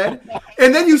the bread?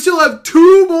 And then you still have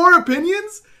 2 more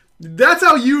opinions? That's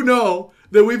how you know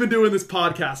that we've been doing this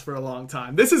podcast for a long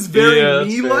time. This is very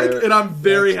me-like, and I'm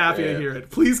very happy to hear it.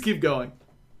 Please keep going.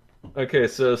 Okay,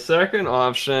 so second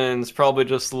option is probably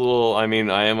just a little... I mean,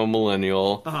 I am a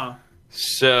millennial. Uh-huh.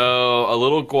 So, a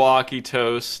little guac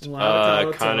toast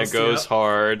kind of goes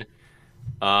hard.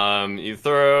 You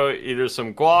throw either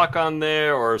some guac on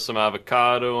there or some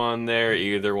avocado on there.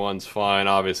 Either one's fine.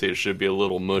 Obviously, it should be a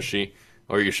little mushy,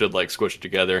 or you should, like, squish it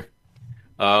together.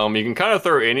 You can kind of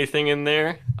throw anything in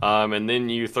there, and then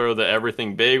you throw the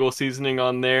everything bagel seasoning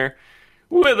on there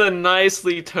with a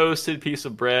nicely toasted piece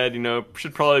of bread. You know,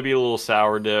 should probably be a little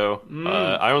sourdough.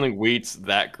 I don't think wheat's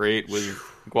that great with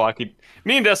guac.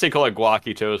 Me and Destiny call it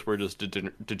guac toast. We're just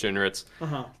degenerates.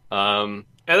 And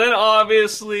then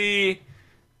obviously,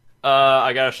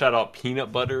 I gotta shout out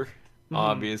peanut butter.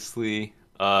 Obviously,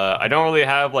 I don't really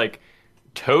have like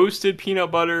toasted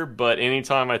peanut butter, but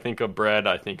anytime I think of bread,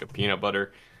 I think of peanut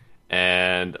butter.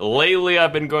 And lately,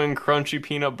 I've been going crunchy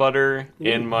peanut butter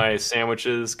in my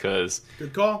sandwiches because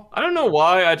good call. I don't know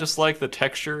why. I just like the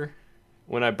texture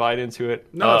when I bite into it.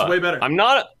 No, it's way better. I'm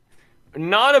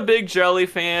not a big jelly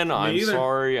fan. Me I'm either.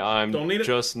 sorry. I'm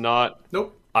just not.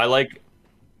 Nope. I like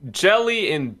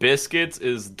jelly in biscuits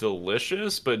is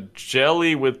delicious, but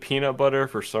jelly with peanut butter,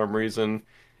 for some reason,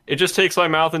 it just takes my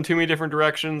mouth in too many different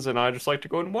directions, and I just like to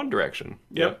go in one direction.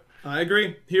 Yep. I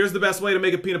agree. Here's the best way to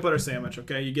make a peanut butter sandwich,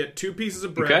 okay? You get 2 pieces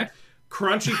of bread,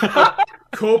 crunchy,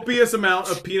 copious amount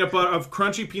of peanut butter, of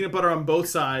crunchy peanut butter on both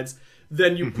sides.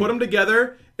 Then you put them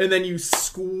together, and then you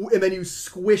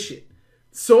squish it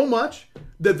so much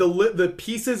that the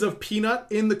pieces of peanut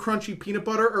in the crunchy peanut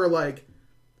butter are like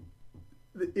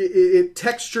it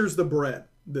textures the bread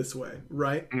this way,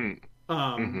 right? And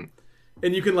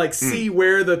you can like see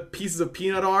where the pieces of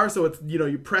peanut are, so it's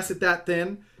you press it that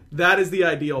thin. That is the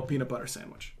ideal peanut butter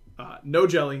sandwich. No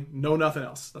jelly, no nothing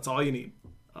else. That's all you need.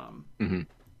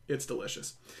 It's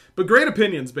delicious. But great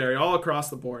opinions, Barry, all across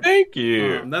the board. Thank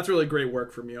you. That's really great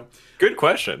work from you. Good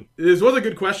question. This was a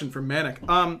good question from Manic.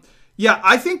 Yeah,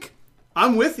 I think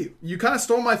I'm with you. You kind of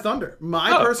stole my thunder.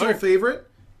 My personal favorite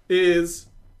is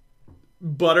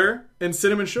butter and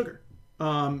cinnamon sugar.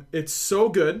 It's so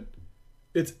good.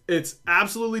 It's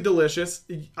absolutely delicious.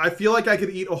 I feel like I could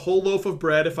eat a whole loaf of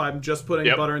bread if I'm just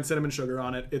putting butter and cinnamon sugar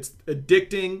on it. It's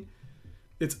addicting.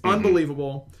 It's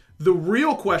unbelievable. The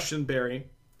real question, Barry,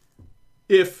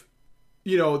 if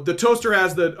the toaster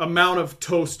has the amount of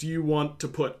toast you want to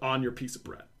put on your piece of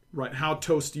bread, right? How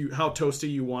toasty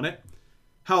you want it,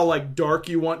 how like dark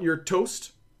you want your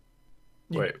toast.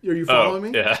 Wait, are you following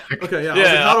me? Yeah. Okay, yeah.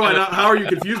 I was like, how are you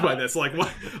confused by this? Like,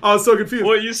 what? I was so confused.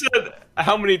 Well, you said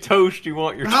how many toast you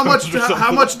want your how toast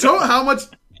much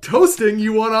toasting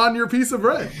you want on your piece of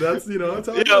bread. That's that's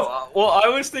how it is. Well, I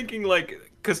was thinking like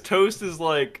because toast is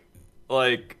like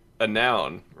a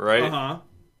noun, right?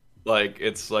 Like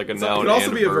it's like a noun. It could also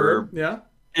and be a verb. Yeah.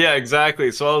 Yeah,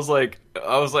 exactly. So I was like,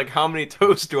 how many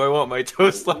toasts do I want my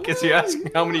toast? Like, is he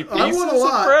asking how many pieces of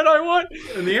bread I want?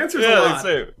 And the answer is a lot.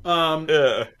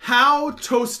 Same. How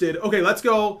toasted? Okay, let's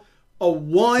go. A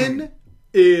 1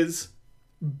 is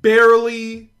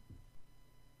barely.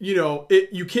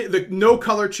 You can't. No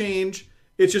color change.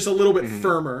 It's just a little bit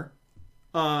firmer.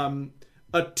 A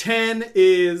 10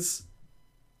 is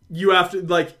you have to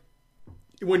like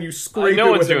when you scrape it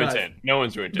with a knife. No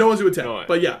one's doing 10. No one's doing 10.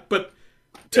 But yeah, but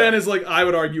 10 is like, I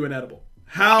would argue, inedible.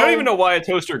 I don't even know why a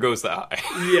toaster goes that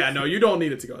high. Yeah, no, you don't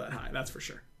need it to go that high. That's for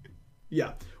sure.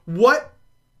 Yeah. What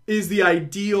is the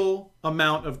ideal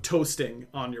amount of toasting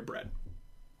on your bread?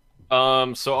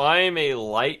 So I am a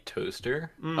light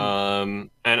toaster. And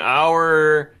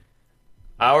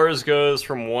ours goes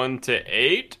from 1 to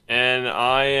 8, and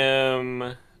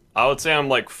I would say I'm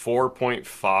like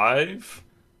 4.5.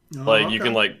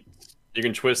 You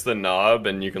can twist the knob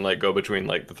and you can like go between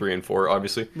like the 3 and 4,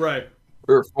 obviously. Right.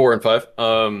 Or 4 and 5.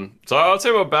 So I would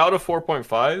say I'm about a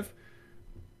 4.5.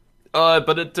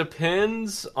 But it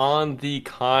depends on the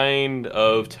kind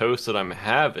of toast that I'm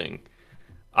having.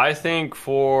 I think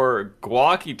for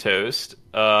guac toast,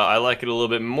 I like it a little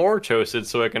bit more toasted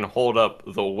so it can hold up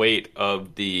the weight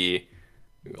of the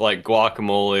like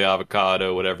guacamole,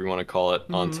 avocado, whatever you want to call it,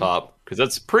 on Hmm. top because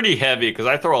that's pretty heavy. Because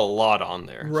I throw a lot on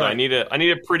there, so Right. I need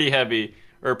a pretty heavy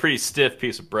or a pretty stiff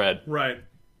piece of bread. Right.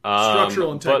 Structural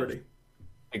But integrity.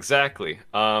 exactly.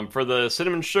 For the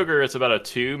cinnamon sugar, it's about a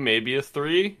two, maybe a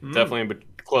three. Definitely a bit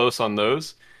close on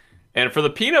those. And for the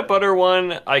peanut butter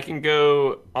one, I can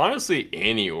go honestly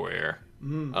anywhere.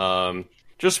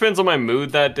 Just depends on my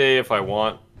mood that day. If I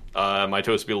want my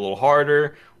toast to be a little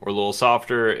harder or a little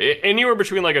softer, anywhere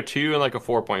between like a two and like a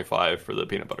 4.5 for the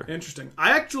peanut butter. Interesting.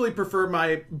 I actually prefer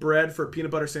my bread for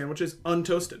peanut butter sandwiches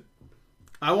untoasted.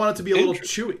 I want it to be a little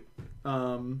chewy.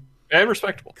 And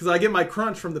respectable. Because I get my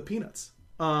crunch from the peanuts.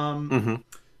 I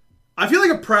feel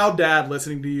like a proud dad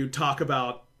listening to you talk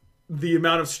about the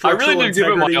amount of I structural really did give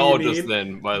it integrity my all you just need.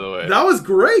 then, by the way. That was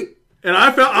great, and I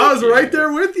was right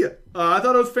there with you. I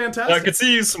thought it was fantastic. I could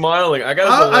see you smiling. I got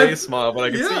a delay smile, but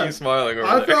I could see you smiling over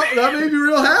I there. felt that made me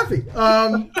real happy.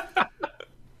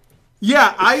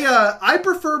 Yeah, I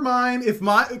prefer mine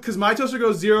because my toaster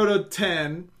goes 0 to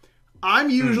 10. I'm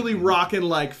usually rocking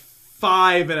like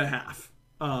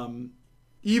 5.5,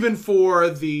 even for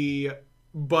the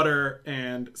butter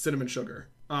and cinnamon sugar.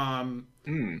 I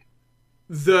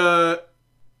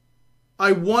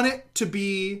want it to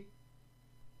be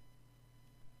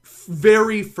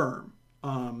very firm,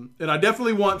 and I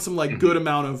definitely want some like good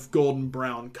amount of golden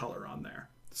brown color on there.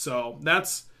 So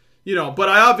that's but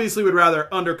I obviously would rather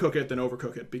undercook it than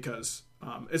overcook it because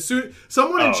as soon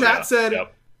someone in chat said,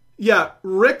 yeah,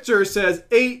 Richter says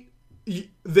 8.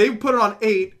 They put it on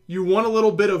 8. You want a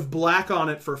little bit of black on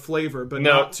it for flavor, but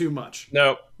not too much.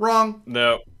 No, Wrong.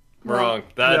 no, wrong.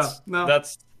 That's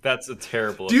a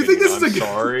terrible. Do you think this is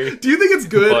sorry? Do you think it's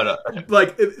good? But,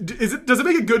 like, does it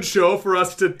make a good show for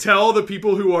us to tell the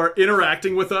people who are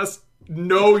interacting with us,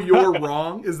 no, you're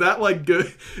wrong? Is that like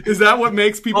good? Is that what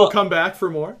makes people come back for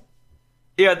more?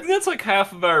 Yeah, I think that's like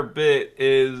half of our bit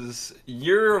is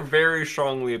you're very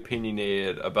strongly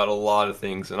opinionated about a lot of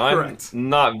things, and I'm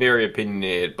not very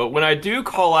opinionated. But when I do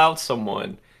call out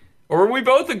someone, or when we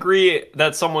both agree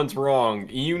that someone's wrong,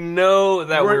 you know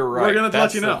that we're right. We're gonna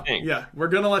that's let you know. Yeah, we're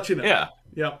gonna let you know. Yeah.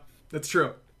 Yep, that's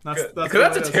true. That's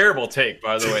a terrible take,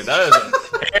 by the way. That is a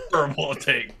terrible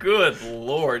take. Good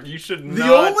lord, you should not.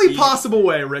 The only possible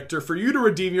way, Richter, for you to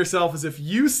redeem yourself is if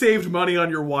you saved money on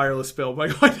your wireless bill by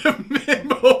going to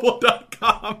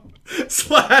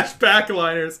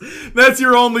midmobile.com/backliners. That's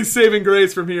your only saving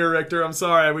grace from here, Richter. I'm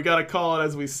sorry, we got to call it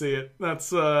as we see it. That's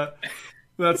the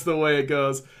way it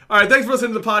goes. All right, thanks for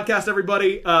listening to the podcast,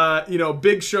 everybody.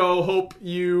 Big show. Hope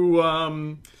you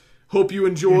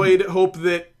enjoyed. Hope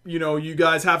that you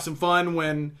guys have some fun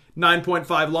when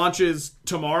 9.5 launches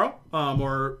tomorrow,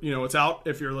 or it's out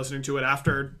if you're listening to it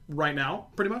after right now,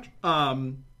 pretty much,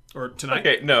 or tonight.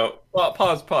 Okay, no,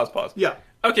 pause. Yeah.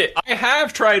 Okay, I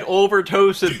have tried over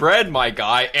toasted bread, my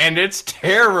guy, and it's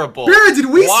terrible. Barry, did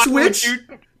we switch?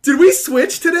 Did we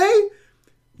switch today?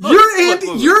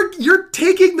 You're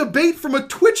taking the bait from a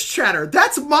Twitch chatter.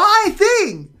 That's my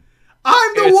thing.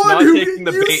 I'm the one who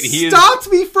stopped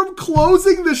me from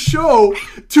closing the show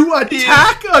to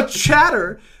attack a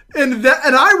chatter, and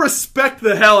I respect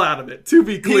the hell out of it. To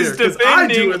be clear, he's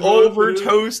defending over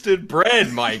toasted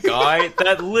bread, my guy.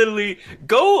 That literally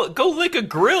go lick a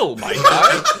grill, my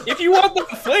guy. If you want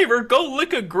that flavor, go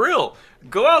lick a grill.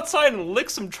 Go outside and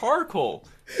lick some charcoal.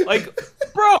 Like,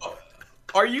 bro,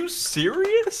 are you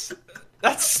serious?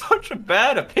 That's such a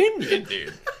bad opinion,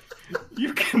 dude.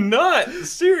 You cannot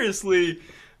seriously.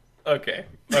 Okay,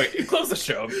 close the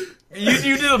show. You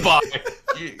do the bye.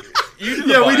 You do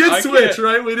the bye. We did switch,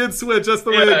 right? We did switch. That's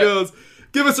the way it goes.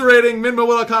 Give us a rating.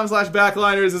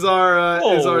 midmobile.com/backliners is our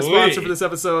sponsor for this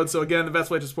episode. So again, the best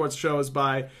way to support the show is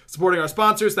by supporting our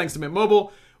sponsors. Thanks to Mint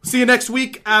Mobile. We'll see you next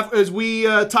week as we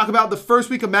talk about the first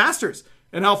week of Masters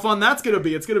and how fun that's going to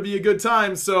be. It's going to be a good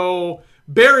time. So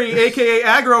Barry, a.k.a.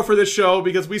 Aggro, for this show,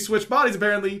 because we switched bodies,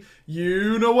 apparently,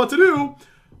 you know what to do.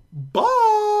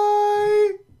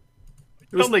 Bye!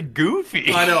 It was like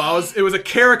Goofy. I know. It was a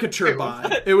caricature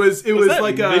bye. It was that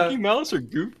like Mickey Mouse or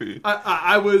Goofy?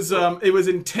 I was it was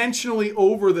intentionally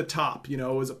over the top. It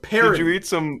was a parody. Did you eat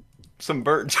some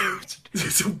burnt toast?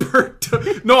 Some burnt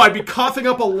toast? No, I'd be coughing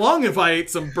up a lung if I ate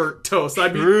some burnt toast. I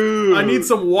need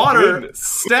some water. Goodness.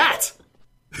 Stat.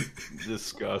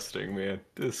 Disgusting, man.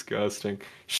 Disgusting.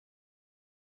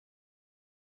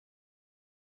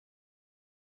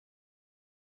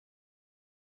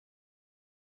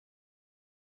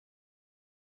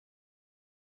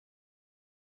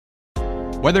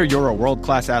 Whether you're a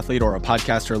world-class athlete or a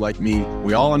podcaster like me,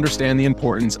 we all understand the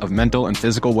importance of mental and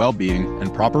physical well-being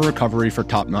and proper recovery for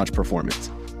top-notch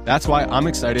performance. That's why I'm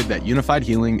excited that Unified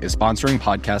Healing is sponsoring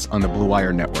podcasts on the Blue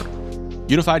Wire Network.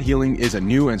 Unified Healing is a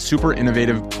new and super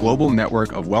innovative global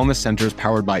network of wellness centers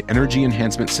powered by Energy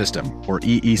Enhancement System, or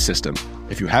EE System.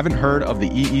 If you haven't heard of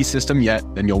the EE System yet,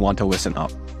 then you'll want to listen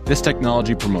up. This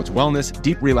technology promotes wellness,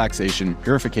 deep relaxation,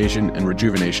 purification, and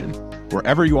rejuvenation.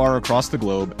 Wherever you are across the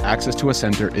globe, access to a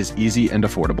center is easy and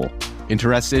affordable.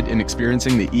 Interested in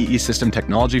experiencing the EE System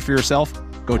technology for yourself?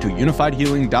 Go to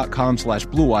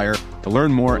unifiedhealing.com/bluewire to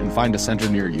learn more and find a center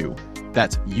near you.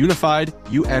 That's unified,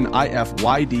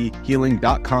 UNIFYD,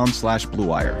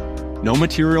 healing.com/bluewire. No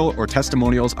material or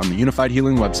testimonials on the Unified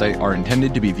Healing website are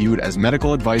intended to be viewed as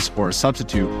medical advice or a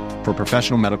substitute for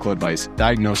professional medical advice,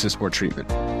 diagnosis, or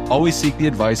treatment. Always seek the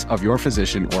advice of your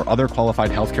physician or other qualified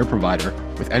healthcare provider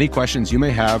with any questions you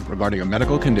may have regarding a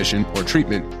medical condition or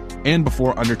treatment and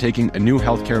before undertaking a new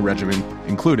healthcare regimen,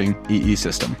 including EE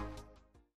System.